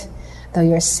invoke it. Though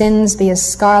your sins be as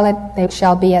scarlet, they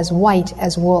shall be as white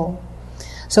as wool.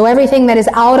 So everything that is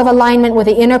out of alignment with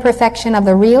the inner perfection of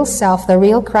the real self, the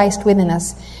real Christ within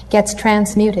us, gets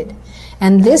transmuted.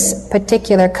 And this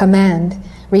particular command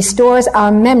restores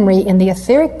our memory in the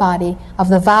etheric body of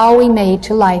the vow we made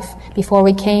to life before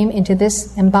we came into this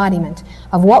embodiment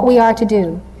of what we are to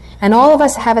do. And all of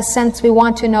us have a sense we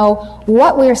want to know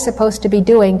what we're supposed to be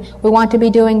doing. We want to be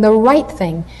doing the right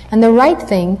thing. And the right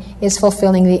thing is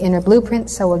fulfilling the inner blueprint.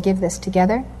 So we'll give this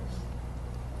together.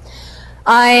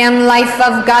 I am life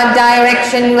of God,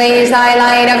 direction, ways, I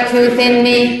light of truth in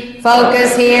me.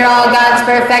 Focus here, all God's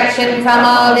perfection, from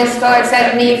all discord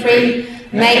set me free.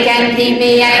 Make and keep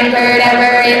me anchored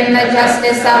ever in the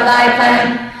justice of thy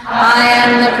plan. I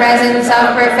am the presence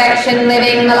of perfection,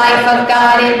 living the life of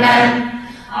God in man.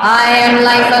 I am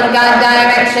life of God,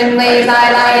 direction, ways,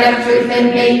 I light of truth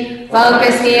in me.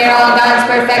 Focus here, all God's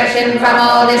perfection, from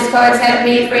all discord set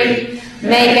me free.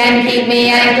 Make and keep me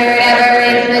anchored ever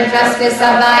in the justice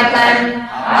of thy plan.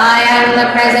 I am the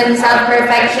presence of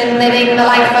perfection, living the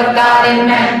life of God in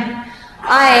man.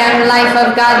 I am life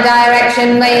of God,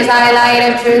 direction, blaze thy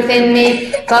light of truth in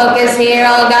me. Focus here,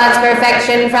 O God's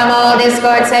perfection, from all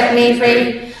discord set me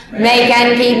free. Make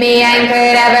and keep me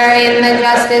anchored ever in the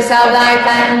justice of thy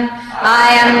plan.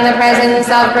 I am the presence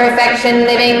of perfection,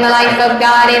 living the life of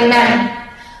God in man.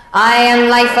 I am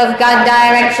life of God,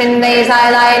 direction, blaze thy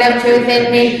light of truth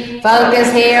in me.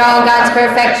 Focus here, O God's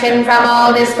perfection, from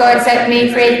all discord set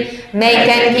me free. Make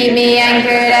and keep me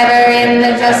anchored ever in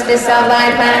the justice of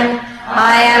thy plan.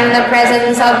 I am the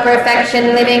presence of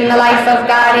perfection, living the life of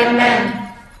God in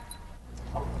man.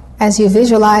 As you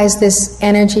visualize this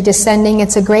energy descending,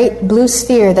 it's a great blue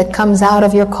sphere that comes out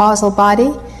of your causal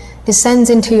body, descends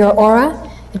into your aura.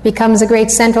 It becomes a great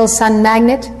central sun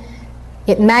magnet.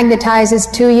 It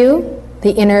magnetizes to you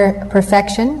the inner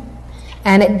perfection,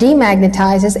 and it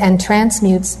demagnetizes and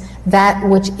transmutes that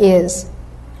which is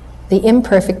the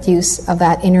imperfect use of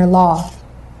that inner law.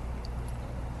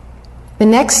 The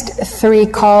next three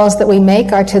calls that we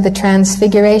make are to the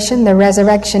transfiguration, the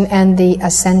resurrection, and the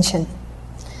ascension.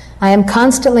 I am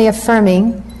constantly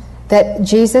affirming that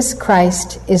Jesus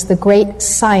Christ is the great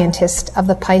scientist of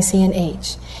the Piscean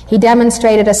age. He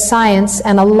demonstrated a science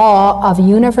and a law of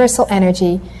universal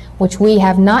energy which we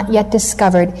have not yet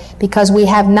discovered because we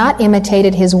have not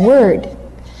imitated his word.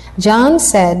 John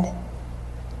said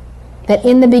that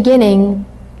in the beginning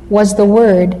was the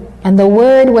Word, and the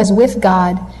Word was with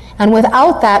God, and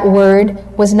without that Word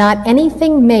was not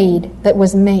anything made that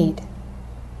was made.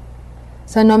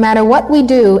 So no matter what we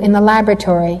do in the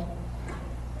laboratory,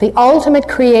 the ultimate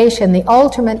creation, the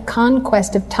ultimate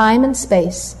conquest of time and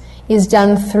space is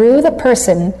done through the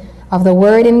person of the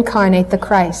Word incarnate, the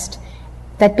Christ,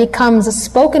 that becomes a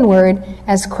spoken word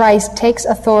as Christ takes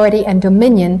authority and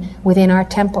dominion within our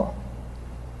temple.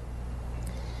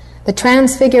 The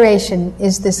transfiguration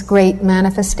is this great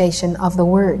manifestation of the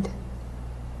Word.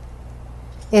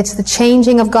 It's the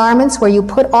changing of garments where you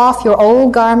put off your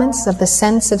old garments of the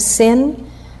sense of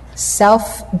sin,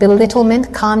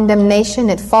 self-belittlement, condemnation.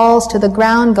 It falls to the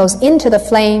ground, goes into the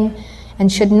flame,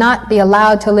 and should not be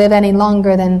allowed to live any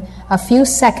longer than a few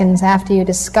seconds after you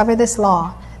discover this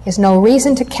law. There's no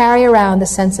reason to carry around the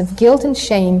sense of guilt and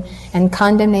shame and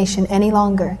condemnation any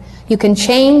longer. You can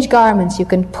change garments. You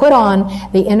can put on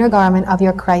the inner garment of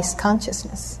your Christ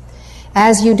consciousness.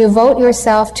 As you devote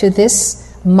yourself to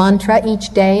this mantra each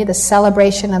day, the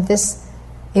celebration of this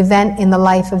event in the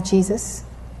life of Jesus,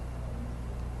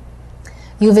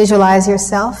 you visualize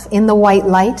yourself in the white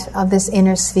light of this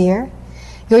inner sphere.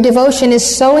 Your devotion is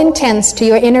so intense to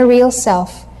your inner real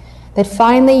self that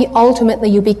finally, ultimately,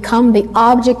 you become the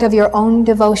object of your own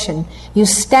devotion. You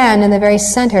stand in the very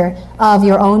center of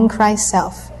your own Christ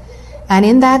self. And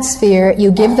in that sphere,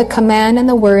 you give the command and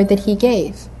the word that he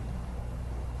gave.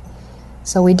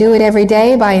 So we do it every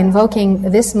day by invoking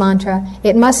this mantra.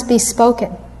 It must be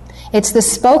spoken. It's the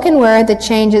spoken word that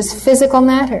changes physical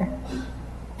matter.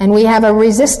 And we have a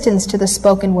resistance to the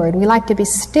spoken word. We like to be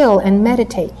still and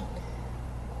meditate.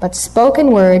 But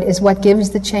spoken word is what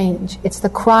gives the change. It's the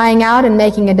crying out and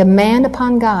making a demand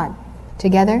upon God.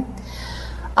 Together.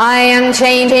 I am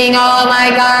changing all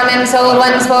my garments, old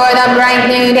ones for the bright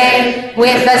new day.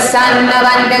 With the sun of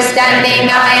understanding,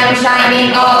 I am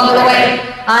shining all the way.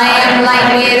 I am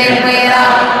light within,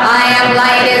 without. I am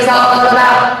light is all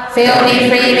about. Fill me,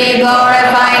 free me,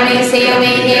 glorify me, seal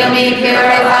me, heal me,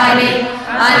 purify me.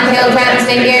 Until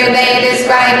transfigured they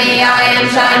describe me. I am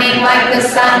shining like the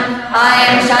sun. I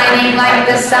am shining like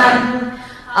the sun.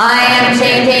 I am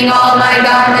changing all my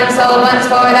garments, old ones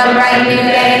for the bright new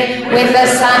day. With the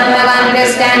sun of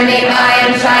understanding, I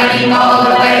am shining all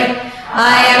the way.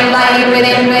 I am light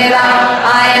within, without.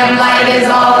 I am light is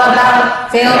all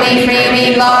about. Fill me, free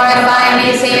me, glorify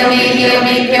me, seal me, heal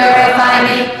me, purify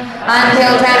me.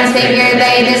 Until transfigured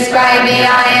they describe me.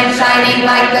 I am shining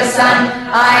like the sun.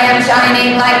 I am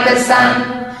shining like the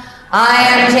sun. I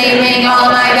am changing all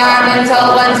my garments,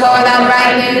 old ones for the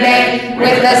bright new day.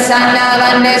 With the sun of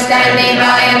understanding,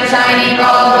 I am shining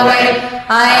all the way.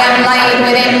 I am light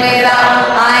within,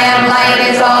 without. I am light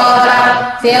is all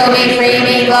about. Fill me, free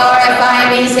me,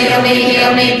 glorify me, seal me,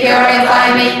 heal me,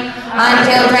 purify me.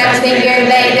 Until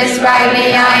transfigured they describe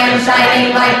me. I am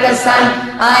shining like the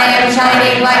sun. I am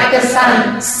shining like the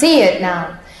sun. See it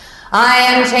now. I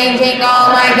am changing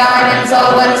all my garments,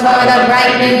 old ones for the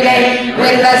bright new day.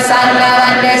 With the sun of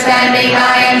understanding,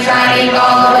 I am shining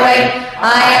all the way.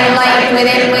 I am light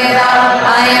within, without.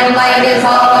 I am light is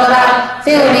all about.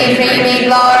 Fill me, free me,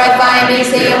 glorify me,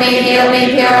 seal me, heal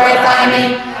me, purify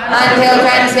me. Until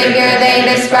transfigured they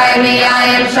describe me. I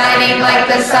am shining like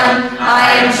the sun.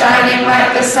 I am shining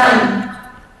like the sun.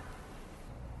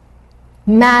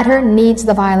 Matter needs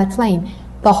the violet flame.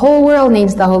 The whole world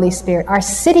needs the Holy Spirit. Our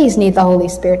cities need the Holy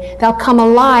Spirit. They'll come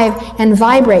alive and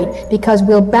vibrate because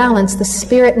we'll balance the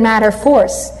spirit-matter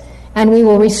force, and we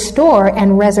will restore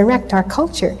and resurrect our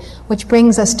culture, which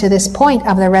brings us to this point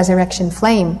of the resurrection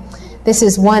flame. This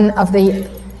is one of the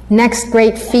next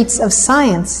great feats of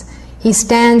science. He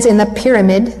stands in the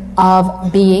pyramid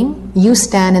of being. You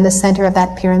stand in the center of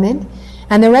that pyramid.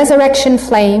 And the resurrection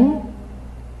flame,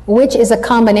 which is a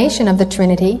combination of the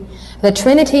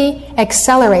Trinity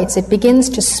accelerates. It begins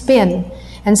to spin.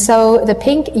 And so the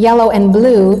pink, yellow, and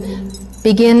blue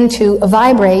begin to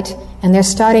vibrate, and they're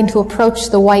starting to approach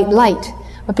the white light.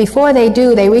 But before they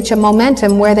do, they reach a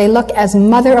momentum where they look as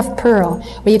mother of pearl,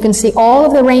 where you can see all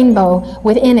of the rainbow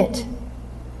within it.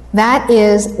 That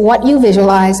is what you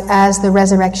visualize as the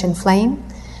resurrection flame.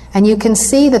 And you can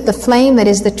see that the flame that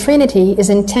is the Trinity is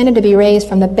intended to be raised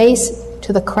from the base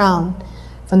to the crown,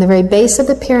 from the very base of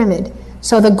the pyramid.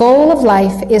 So the goal of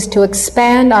life is to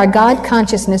expand our God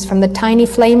consciousness from the tiny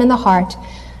flame in the heart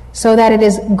so that it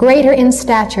is greater in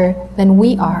stature than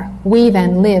we are. We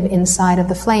then live inside of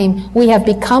the flame. We have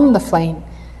become the flame.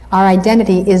 Our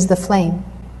identity is the flame.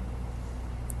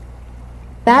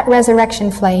 That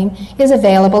resurrection flame is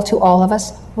available to all of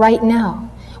us right now.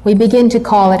 We begin to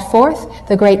call it forth,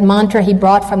 the great mantra he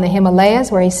brought from the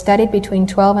Himalayas where he studied between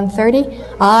 12 and 30.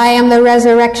 I am the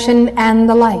resurrection and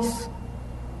the life.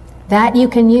 That you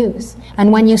can use.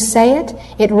 And when you say it,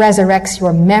 it resurrects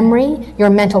your memory, your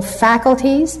mental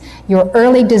faculties, your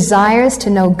early desires to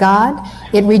know God.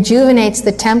 It rejuvenates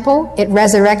the temple. It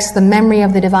resurrects the memory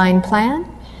of the divine plan.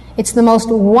 It's the most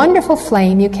wonderful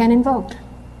flame you can invoke.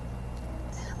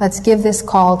 Let's give this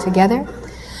call together.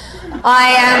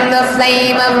 I am the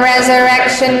flame of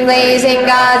resurrection, blazing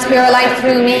God's pure light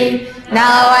through me.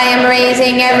 Now I am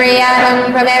raising every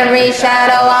atom from every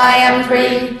shadow. I am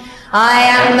free. I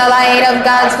am the light of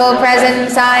God's full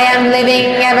presence. I am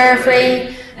living ever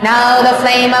free. Now the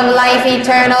flame of life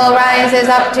eternal rises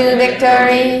up to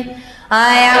victory.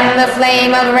 I am the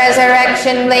flame of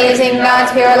resurrection, blazing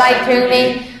God's pure light through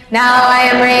me. Now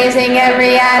I am raising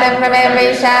every atom from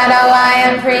every shadow. I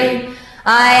am free.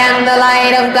 I am the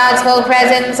light of God's full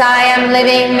presence. I am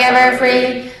living ever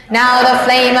free. Now the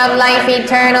flame of life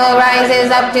eternal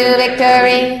rises up to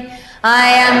victory.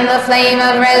 I am the flame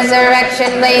of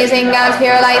resurrection, blazing God's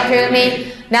pure light through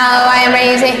me. Now I am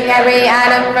raising every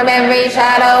atom from every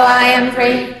shadow. I am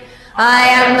free. I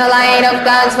am the light of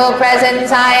God's full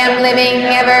presence. I am living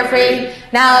ever free.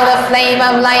 Now the flame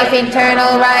of life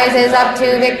eternal rises up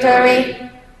to victory.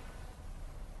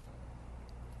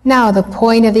 Now the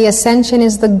point of the ascension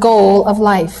is the goal of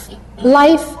life.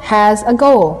 Life has a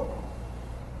goal.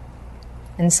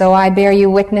 And so I bear you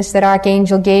witness that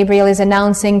Archangel Gabriel is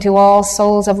announcing to all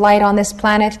souls of light on this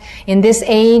planet, in this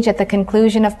age, at the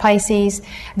conclusion of Pisces,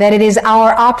 that it is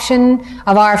our option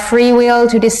of our free will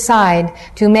to decide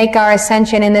to make our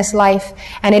ascension in this life,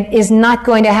 and it is not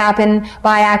going to happen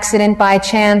by accident, by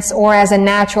chance, or as a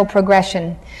natural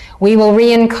progression. We will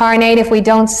reincarnate if we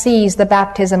don't seize the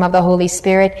baptism of the Holy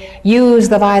Spirit, use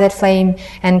the violet flame,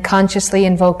 and consciously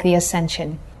invoke the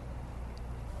ascension.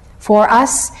 For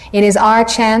us, it is our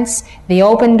chance, the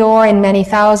open door in many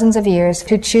thousands of years,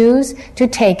 to choose to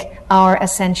take our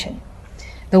ascension.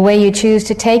 The way you choose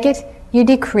to take it, you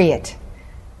decree it.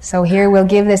 So here we'll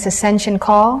give this ascension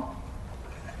call.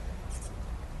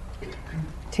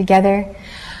 Together.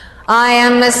 I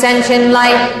am ascension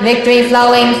light, victory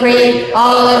flowing free,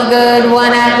 all of good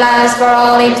won at last for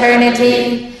all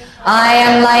eternity. I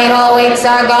am light, all weights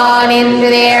are gone, into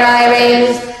the air I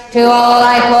raise. To all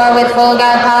I pour with full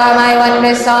God power my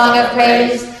wondrous song of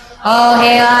praise. All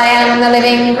hail, I am the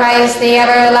living Christ, the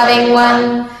ever-loving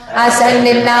one.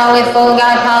 Ascended now with full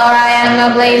God power, I am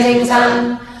the blazing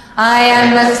sun. I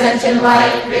am ascension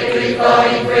light, victory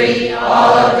flowing free,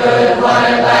 all of good won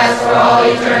at last for all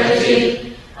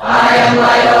eternity. I am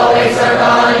light, all weights are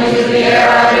gone, into the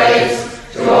air I raise.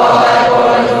 To all I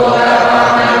pour with full God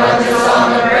power my wondrous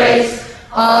song of praise.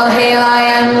 All hail, I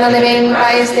am the living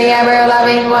Christ, the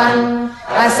ever-loving one.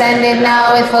 Ascended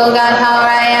now with full God power,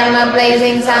 I am a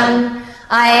blazing sun.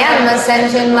 I am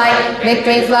ascension light,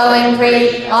 victory flowing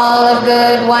free, all of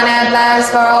good won at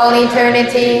last for all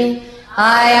eternity.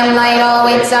 I am light, all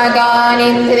weights are gone,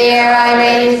 into the air I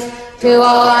raise. To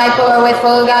all I pour with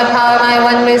full God power my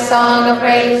wondrous song of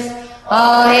praise.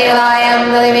 All hail, I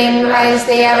am the living Christ,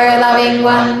 the ever-loving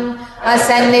one.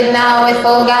 Ascended now with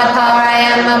full God power, I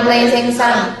am a blazing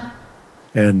sun.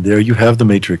 And there you have the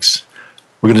matrix.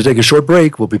 We're going to take a short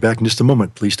break. We'll be back in just a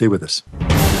moment. Please stay with us.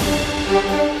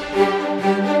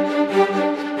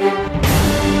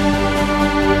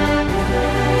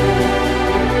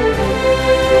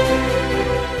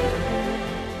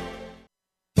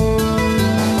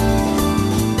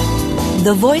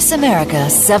 the Voice America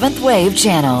 7th Wave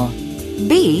Channel.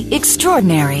 Be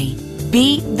extraordinary.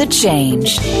 Be the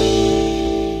change.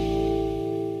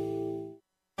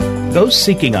 Those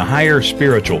seeking a higher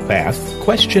spiritual path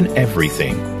question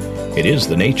everything. It is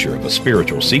the nature of a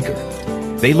spiritual seeker.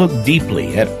 They look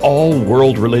deeply at all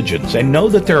world religions and know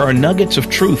that there are nuggets of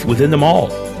truth within them all.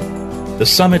 The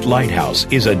Summit Lighthouse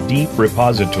is a deep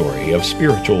repository of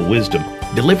spiritual wisdom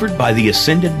delivered by the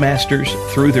Ascended Masters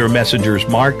through their messengers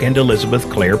Mark and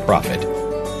Elizabeth Clare Prophet.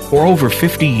 For over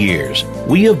 50 years,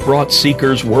 we have brought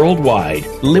seekers worldwide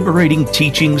liberating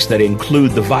teachings that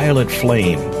include the violet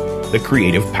flame, the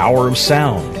creative power of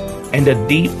sound, and a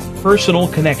deep personal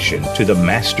connection to the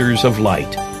Masters of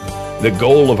Light. The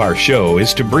goal of our show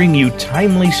is to bring you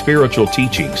timely spiritual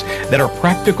teachings that are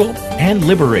practical and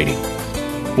liberating.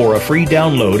 For a free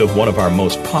download of one of our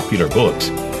most popular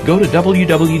books, go to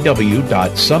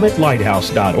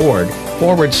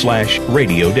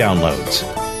www.summitlighthouse.org/radio downloads.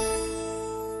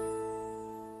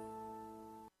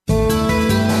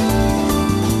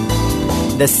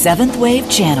 The 7th Wave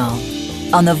Channel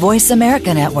on the Voice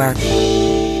America Network.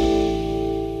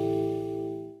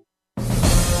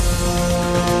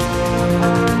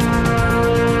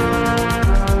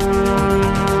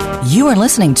 You are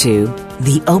listening to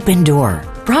The Open Door,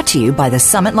 brought to you by the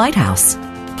Summit Lighthouse.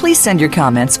 Please send your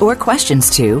comments or questions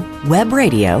to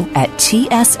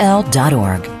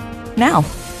webradio@tsl.org. Now,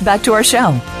 back to our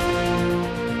show.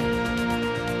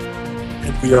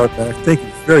 And we are back. Thank you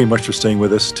very much for staying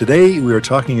with us. Today we are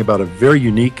talking about a very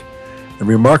unique and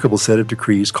remarkable set of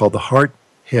decrees called the Heart,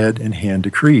 Head, and Hand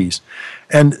Decrees.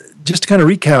 And just to kind of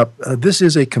recap, this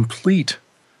is a complete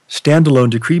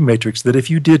standalone decree matrix that if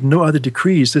you did no other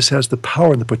decrees, this has the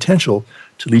power and the potential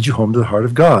to lead you home to the heart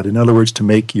of God. In other words, to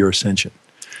make your ascension.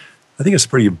 I think it's a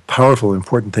pretty powerful,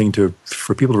 important thing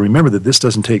for people to remember that this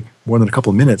doesn't take more than a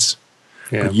couple of minutes,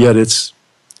 but yet it's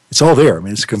all there. I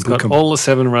mean, it's got all the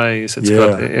 7 rays. It's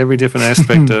got every different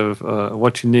aspect of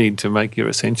what you need to make your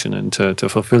ascension and to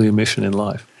fulfill your mission in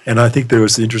life. And I think there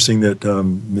was interesting that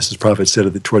Mrs. Prophet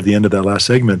said toward the end of that last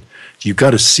segment, you've got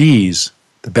to seize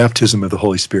the baptism of the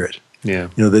Holy Spirit. Yeah.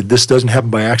 You know, that this doesn't happen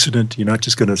by accident. You're not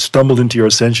just going to stumble into your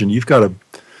ascension. You've got to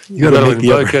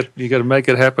invoke it. You got to make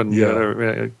it happen. Yeah. You got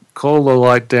to call the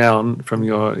light down from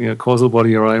your causal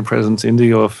body, your own presence, into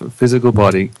your physical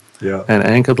body, and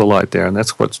anchor the light there. And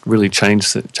that's what really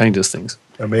changes things.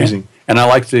 Amazing. And I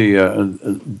like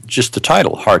just the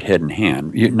title, Heart, Head, and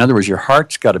Hand. In other words, your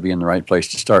heart's got to be in the right place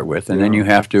to start with, and then you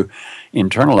have to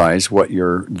internalize what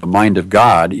the mind of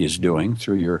God is doing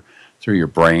through your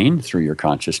brain, through your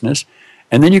consciousness,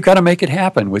 and then you've got to make it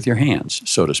happen with your hands,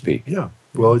 so to speak. Yeah.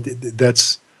 Well,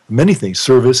 that's many things.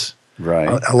 Service. Right.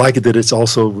 I like it that it's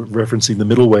also referencing the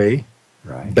middle way.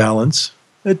 Right. Balance.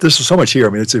 There's so much here. I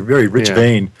mean, it's a very rich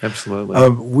vein. Absolutely.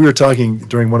 We were talking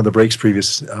during one of the breaks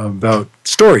previous about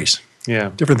stories. Yeah.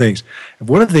 Different things. And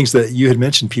one of the things that you had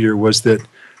mentioned, Peter, was that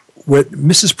what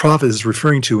Mrs. Prophet is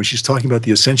referring to when she's talking about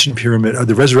the Ascension Pyramid, or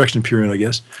the Resurrection Pyramid, I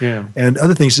guess, and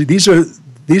other things,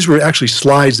 these were actually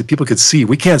slides that people could see.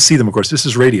 We can't see them, of course. This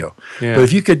is radio. Yeah. But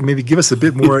if you could maybe give us a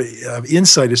bit more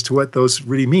insight as to what those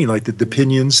really mean, like the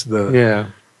pinions,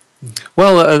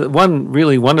 Well, one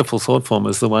really wonderful thought form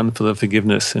is the one for the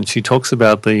forgiveness, and she talks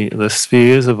about the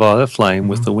spheres of violet flame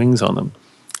with the wings on them.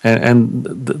 And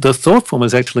the thought form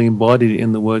is actually embodied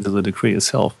in the words of the decree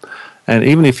itself. And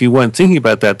even if you weren't thinking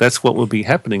about that, that's what would be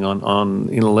happening on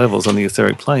inner levels on the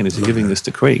etheric plane as you're giving this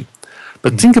decree.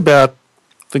 But think about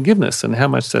forgiveness and how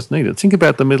much that's needed. Think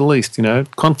about the Middle East,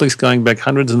 conflicts going back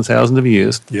hundreds and thousands of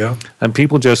years, and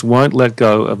people just won't let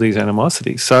go of these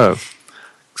animosities. So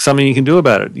something you can do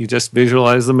about it. You just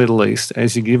visualize the Middle East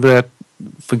as you give that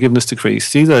forgiveness decree.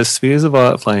 See those spheres of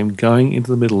violet flame going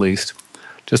into the Middle East,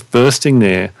 just bursting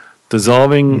there,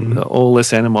 dissolving all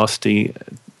this animosity,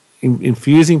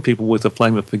 infusing people with the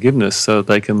flame of forgiveness so that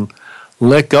they can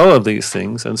let go of these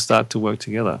things and start to work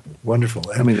together. Wonderful.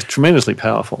 I mean, it's tremendously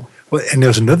powerful. Well, and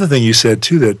there's another thing you said,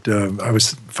 too, that I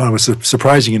found was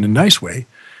surprising in a nice way.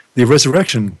 The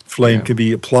resurrection flame can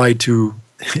be applied to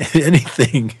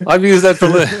anything. I've used that for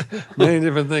many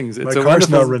different things. My car's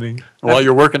not running. While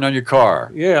you're working on your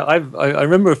car. Yeah, I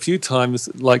remember a few times,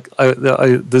 like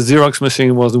the Xerox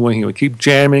machine wasn't working. It would keep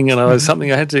jamming, and I was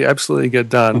something I had to absolutely get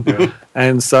done.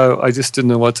 And so I just didn't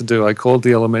know what to do. I called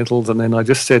the elementals, and then I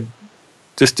just did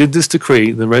this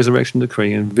decree, the resurrection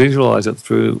decree, and visualize it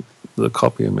through the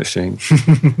copier machine.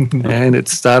 And it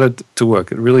started to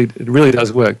work. It really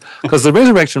does work. Because the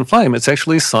resurrection flame, it's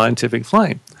actually a scientific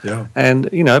flame. Yeah. And,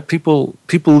 people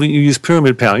use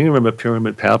pyramid power. You remember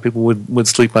pyramid power. People would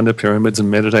sleep under pyramids and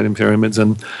meditate in pyramids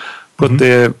and put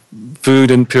their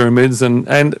food in pyramids. And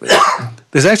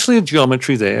there's actually a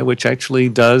geometry there which actually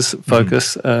does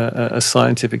focus a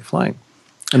scientific flame.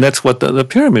 And that's what the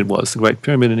pyramid was, the Great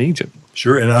Pyramid in Egypt.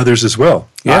 Sure, and others as well.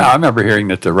 Yeah, I remember hearing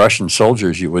that the Russian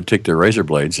soldiers, you would take their razor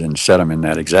blades and set them in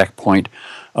that exact point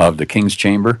of the king's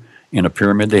chamber in a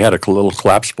pyramid. They had a little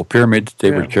collapsible pyramid that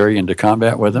they would carry into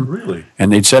combat with them. Really?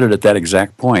 And they'd set it at that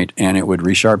exact point, and it would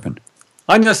resharpen.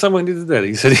 I know someone who did that.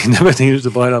 He said he never needed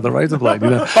to buy another razor blade.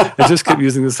 It just kept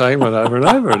using the same one over and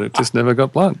over, and it just never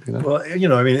got blunt. Well,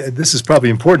 I mean, this is probably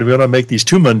important. We don't want to make these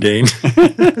too mundane.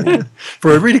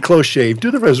 For a really close shave,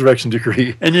 do the resurrection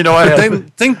decree. And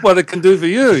think what it can do for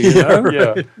you.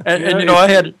 Yeah. And I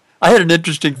had an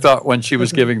interesting thought when she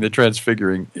was giving the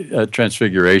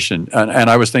transfiguration, and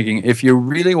I was thinking, if you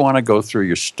really want to go through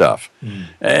your stuff,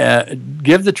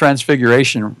 give the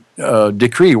transfiguration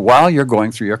decree while you're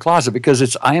going through your closet, because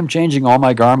it's I am changing all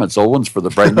my garments, old ones for the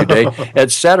bright new day,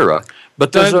 etc.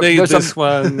 But there's this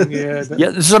one. Yeah,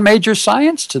 there's a major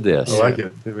science to this. I like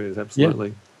it. There is,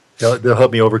 absolutely. They'll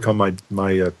help me overcome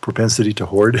my propensity to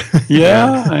hoard.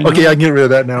 Yeah. Okay, I can get rid of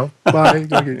that now. Bye.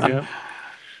 Yeah.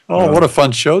 Oh, what a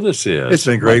fun show this is. It's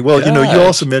been great. Well, you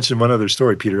also mentioned one other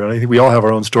story, Peter, and I think we all have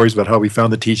our own stories about how we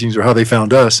found the teachings or how they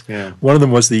found us. Yeah. One of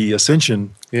them was the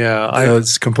Ascension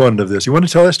component of this. You want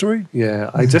to tell that story?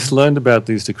 Yeah, I just learned about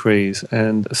these decrees,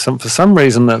 and for some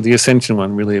reason the Ascension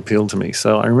one really appealed to me.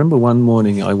 So I remember one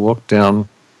morning I walked downtown.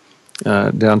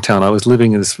 I was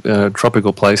living in this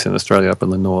tropical place in Australia up in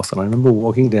the north, and I remember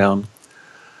walking down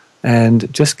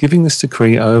and just giving this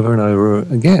decree over and over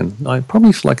again. I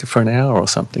probably for an hour or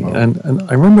something. Wow. And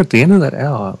I remember at the end of that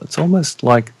hour, it's almost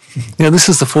like, this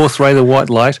is the fourth ray, the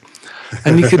white light,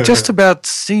 and you could just about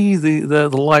see the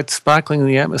light sparkling in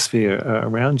the atmosphere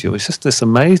around you. It's just this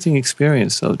amazing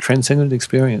experience, a transcendent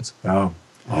experience. Wow.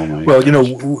 Oh my well,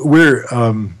 we're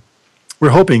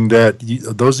hoping that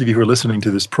those of you who are listening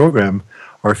to this program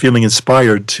are feeling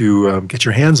inspired to get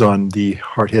your hands on the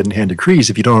Heart, Head, and Hand decrees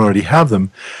if you don't already have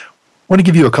them. I want to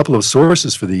give you a couple of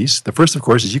sources for these. The first, of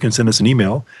course, is you can send us an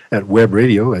email at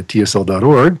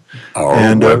webradio@tsl.org.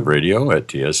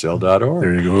 Webradio@tsl.org.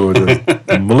 There you go,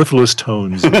 the mellifluous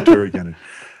tones of again.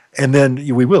 And then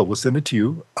we'll send it to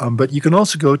you. But you can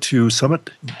also go to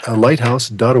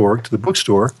summitlighthouse.org, to the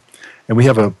bookstore, and we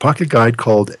have a pocket guide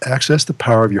called Access the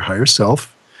Power of Your Higher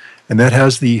Self. And that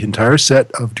has the entire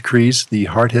set of decrees, the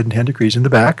Heart, Head, and Hand decrees in the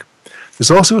back.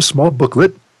 There's also a small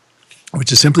booklet,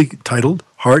 which is simply titled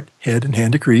Heart, Head, and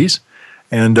Hand Decrees.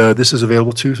 And this is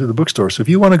available too through the bookstore. So if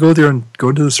you want to go there and go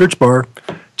into the search bar,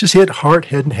 just hit Heart,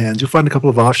 Head, and Hands. You'll find a couple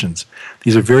of options.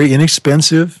 These are very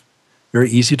inexpensive, very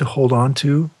easy to hold on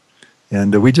to.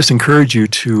 And we just encourage you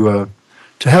to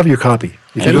have your copy.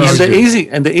 And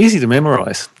they're easy to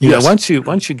memorize. Yes. Once you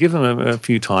give them a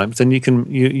few times, then you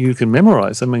can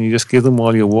memorize them, and you just give them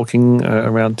while you're walking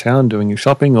around town doing your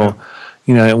shopping, or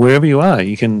wherever you are.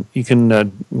 You can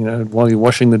while you're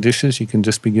washing the dishes, you can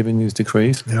just be giving these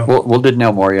decrees. Yeah. Well, did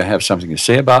El Morya have something to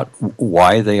say about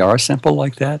why they are simple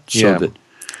like that?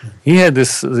 He had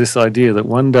this idea that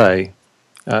one day.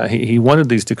 He wanted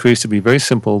these decrees to be very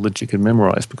simple that you could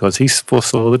memorize, because he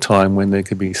foresaw the time when there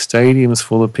could be stadiums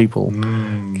full of people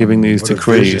giving these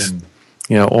decrees,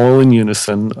 all in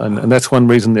unison. And that's one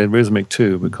reason they're rhythmic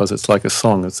too, because it's like a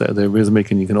song. They're rhythmic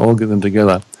and you can all get them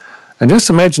together. And just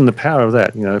imagine the power of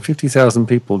that, 50,000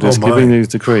 people just giving these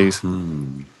decrees.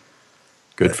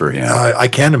 Good for him. I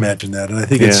can imagine that. And I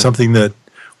think it's something that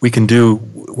we can do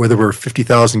whether we're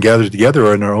 50,000 gathered together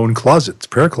or in our own closets,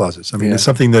 prayer closets. I mean, it's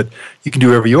something that you can do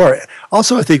wherever you are.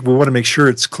 Also, I think we want to make sure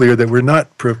it's clear that we're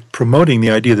not promoting the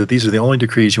idea that these are the only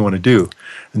decrees you want to do.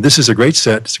 And this is a great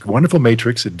set. It's a wonderful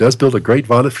matrix. It does build a great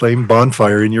violet flame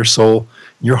bonfire in your soul,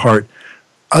 in your heart.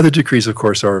 Other decrees, of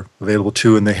course, are available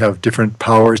too, and they have different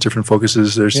powers, different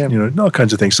focuses. There's all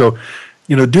kinds of things. So,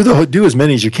 do as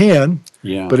many as you can.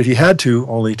 Yeah. But if you had to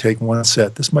only take one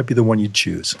set, this might be the one you'd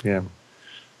choose. Yeah.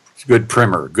 Good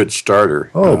primer, good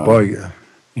starter. Oh, boy.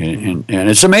 And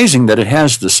it's amazing that it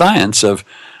has the science of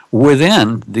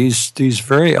within these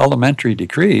very elementary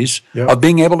decrees of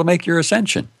being able to make your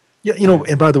ascension. Yeah,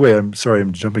 and by the way, I'm sorry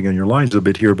I'm jumping on your lines a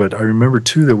bit here, but I remember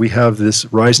too that we have this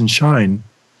Rise and Shine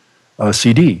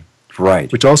CD.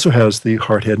 Right. Which also has the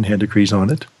Heart, Head, and Hand decrees on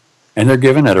it. And they're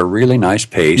given at a really nice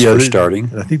pace for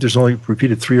starting. I think there's only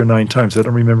repeated 3 or 9 times. I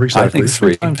don't remember exactly. I think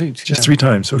 3 times each. Just 3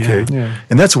 times, okay. Yeah.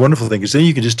 And that's a wonderful thing, because then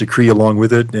you can just decree along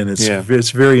with it, and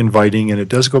it's very inviting, and it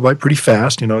does go by pretty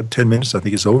fast. 10 minutes, I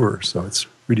think it's over, so it's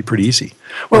really pretty easy.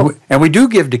 Well, and we do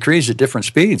give decrees at different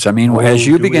speeds. I mean, as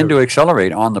you begin to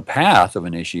accelerate on the path of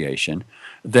initiation,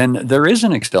 then there is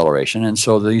an acceleration, and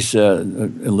so these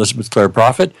Elizabeth Clare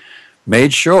Prophet,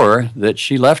 made sure that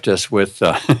she left us with,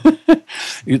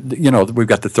 we've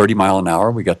got the 30 mile an hour,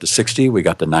 we got the 60, we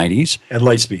got the 90s. At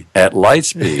light speed. At light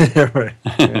speed. Right.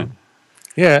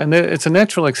 Yeah, and it's a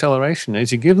natural acceleration.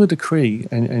 As you give the decree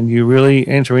and you really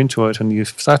enter into it and you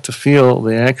start to feel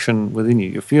the action within you,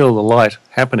 you feel the light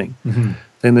happening,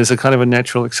 then there's a kind of a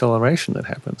natural acceleration that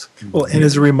happens. Well, and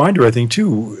as a reminder, I think,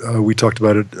 too, we talked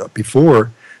about it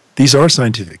before, these are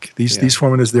scientific. These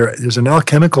formulas, there's an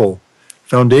alchemical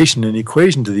foundation and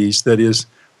equation to these that is,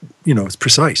 it's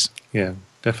precise. Yeah,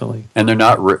 definitely. And they're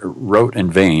not rote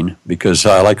and vain, because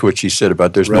I like what she said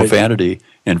about there's no vanity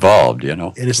involved,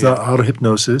 And it's not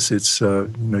auto-hypnosis. It's,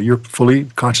 you're fully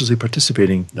consciously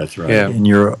participating. That's right. Yeah. In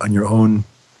your own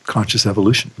conscious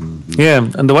evolution. Mm-hmm. Yeah,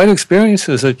 and the way to experience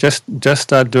is that just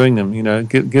start doing them.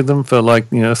 Give them for 3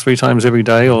 times every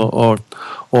day, or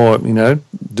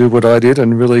do what I did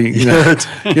and really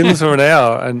give them for an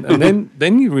hour, and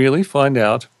then you really find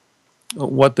out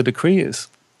what the decree is.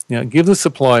 Give the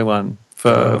supply one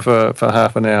for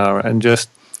half an hour and just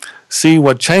see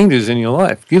what changes in your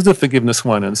life. Give the forgiveness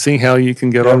one and see how you can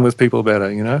get on with people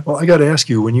better, Well, I got to ask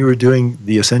you, when you were doing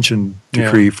the Ascension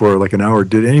decree for like an hour,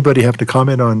 did anybody have to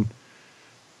comment on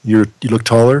you look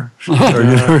taller?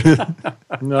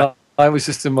 No, I was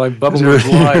just in my bubble of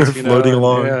light, floating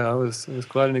along. Yeah, it was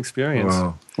quite an experience.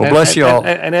 Wow. Well, bless you all.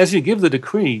 And as you give the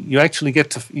decree, you actually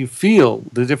you feel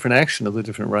the different action of the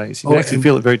different rays. You can actually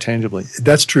feel it very tangibly.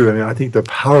 That's true. I mean, I think the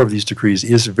power of these decrees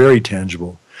is very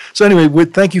tangible. So anyway,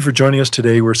 thank you for joining us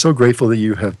today. We're so grateful that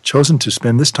you have chosen to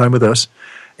spend this time with us,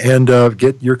 and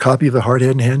get your copy of the Heart,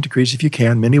 Head, and Hand Decrees if you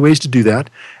can. Many ways to do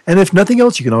that. And if nothing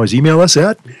else, you can always email us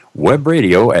at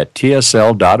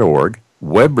webradio@tsl.org,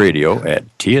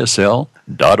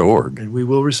 webradio@tsl.org. And we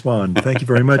will respond. Thank you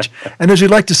very much. And as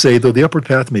we'd like to say, though the upward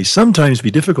path may sometimes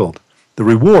be difficult, the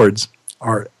rewards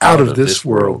are out of this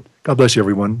world. God bless you,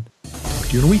 everyone. Talk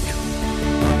to you in a week.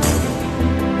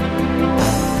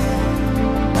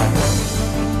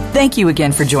 Thank you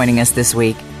again for joining us this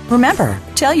week. Remember,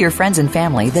 tell your friends and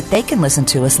family that they can listen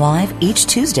to us live each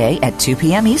Tuesday at 2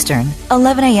 p.m. Eastern,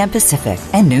 11 a.m. Pacific,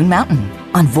 and noon Mountain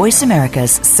on Voice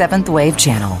America's 7th Wave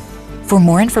channel. For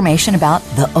more information about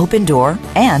The Open Door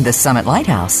and the Summit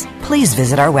Lighthouse, please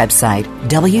visit our website,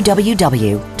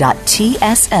 www.tsl.org.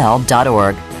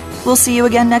 We'll see you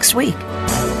again next week.